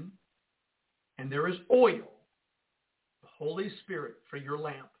blessing and there is oil, the Holy Spirit for your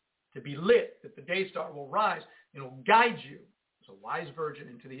lamp to be lit, that the day star will rise and will guide you as a wise virgin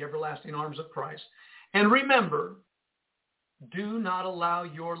into the everlasting arms of Christ. And remember, do not allow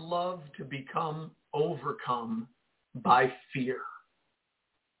your love to become overcome by fear.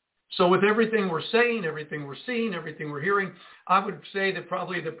 So with everything we're saying, everything we're seeing, everything we're hearing, I would say that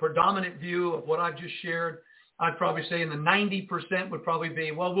probably the predominant view of what I've just shared, I'd probably say in the 90% would probably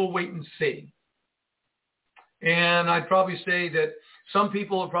be, well, we'll wait and see. And I'd probably say that some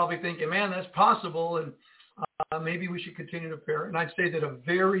people are probably thinking, man, that's possible, and maybe we should continue to prepare. And I'd say that a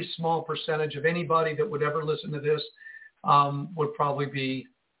very small percentage of anybody that would ever listen to this would probably be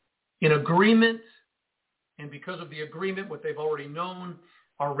in agreement, and because of the agreement, what they've already known,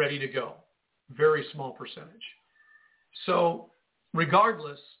 are ready to go. Very small percentage. So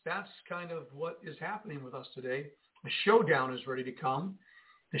regardless, that's kind of what is happening with us today. The showdown is ready to come.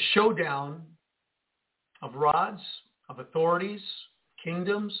 The showdown of rods, of authorities,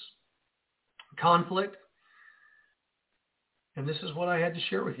 kingdoms, conflict. And this is what I had to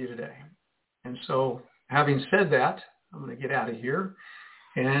share with you today. And so having said that, I'm going to get out of here.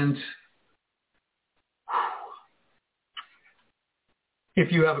 And if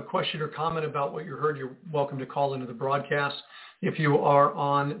you have a question or comment about what you heard, you're welcome to call into the broadcast. If you are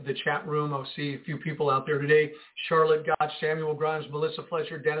on the chat room, I'll see a few people out there today. Charlotte Gotch, Samuel Grimes, Melissa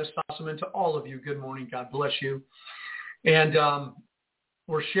Fletcher, Dennis Sossaman, to all of you, good morning. God bless you. And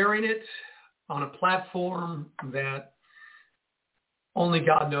we're sharing it on a platform that only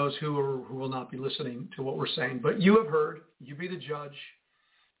God knows who or who will not be listening to what we're saying. But you have heard. You be the judge.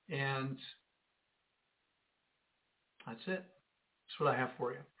 And that's it. That's what I have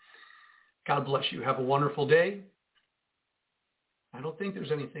for you. God bless you. Have a wonderful day. I don't think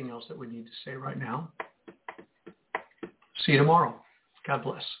there's anything else that we need to say right now. See you tomorrow. God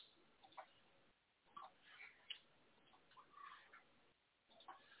bless.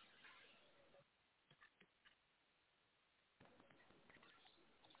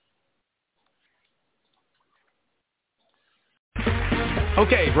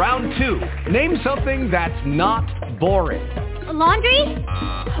 Okay, round two. Name something that's not boring. A laundry?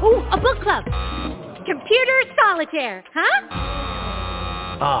 Ooh, a book club. Computer solitaire, huh?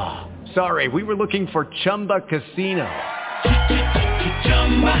 Ah, sorry, we were looking for Chumba Casino.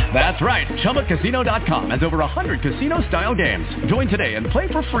 That's right, ChumbaCasino.com has over 100 casino-style games. Join today and play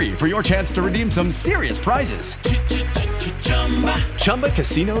for free for your chance to redeem some serious prizes.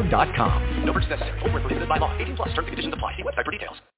 ChumbaCasino.com. No purchase necessary. Void where prohibited by law. 18+ terms and conditions apply. See website for details.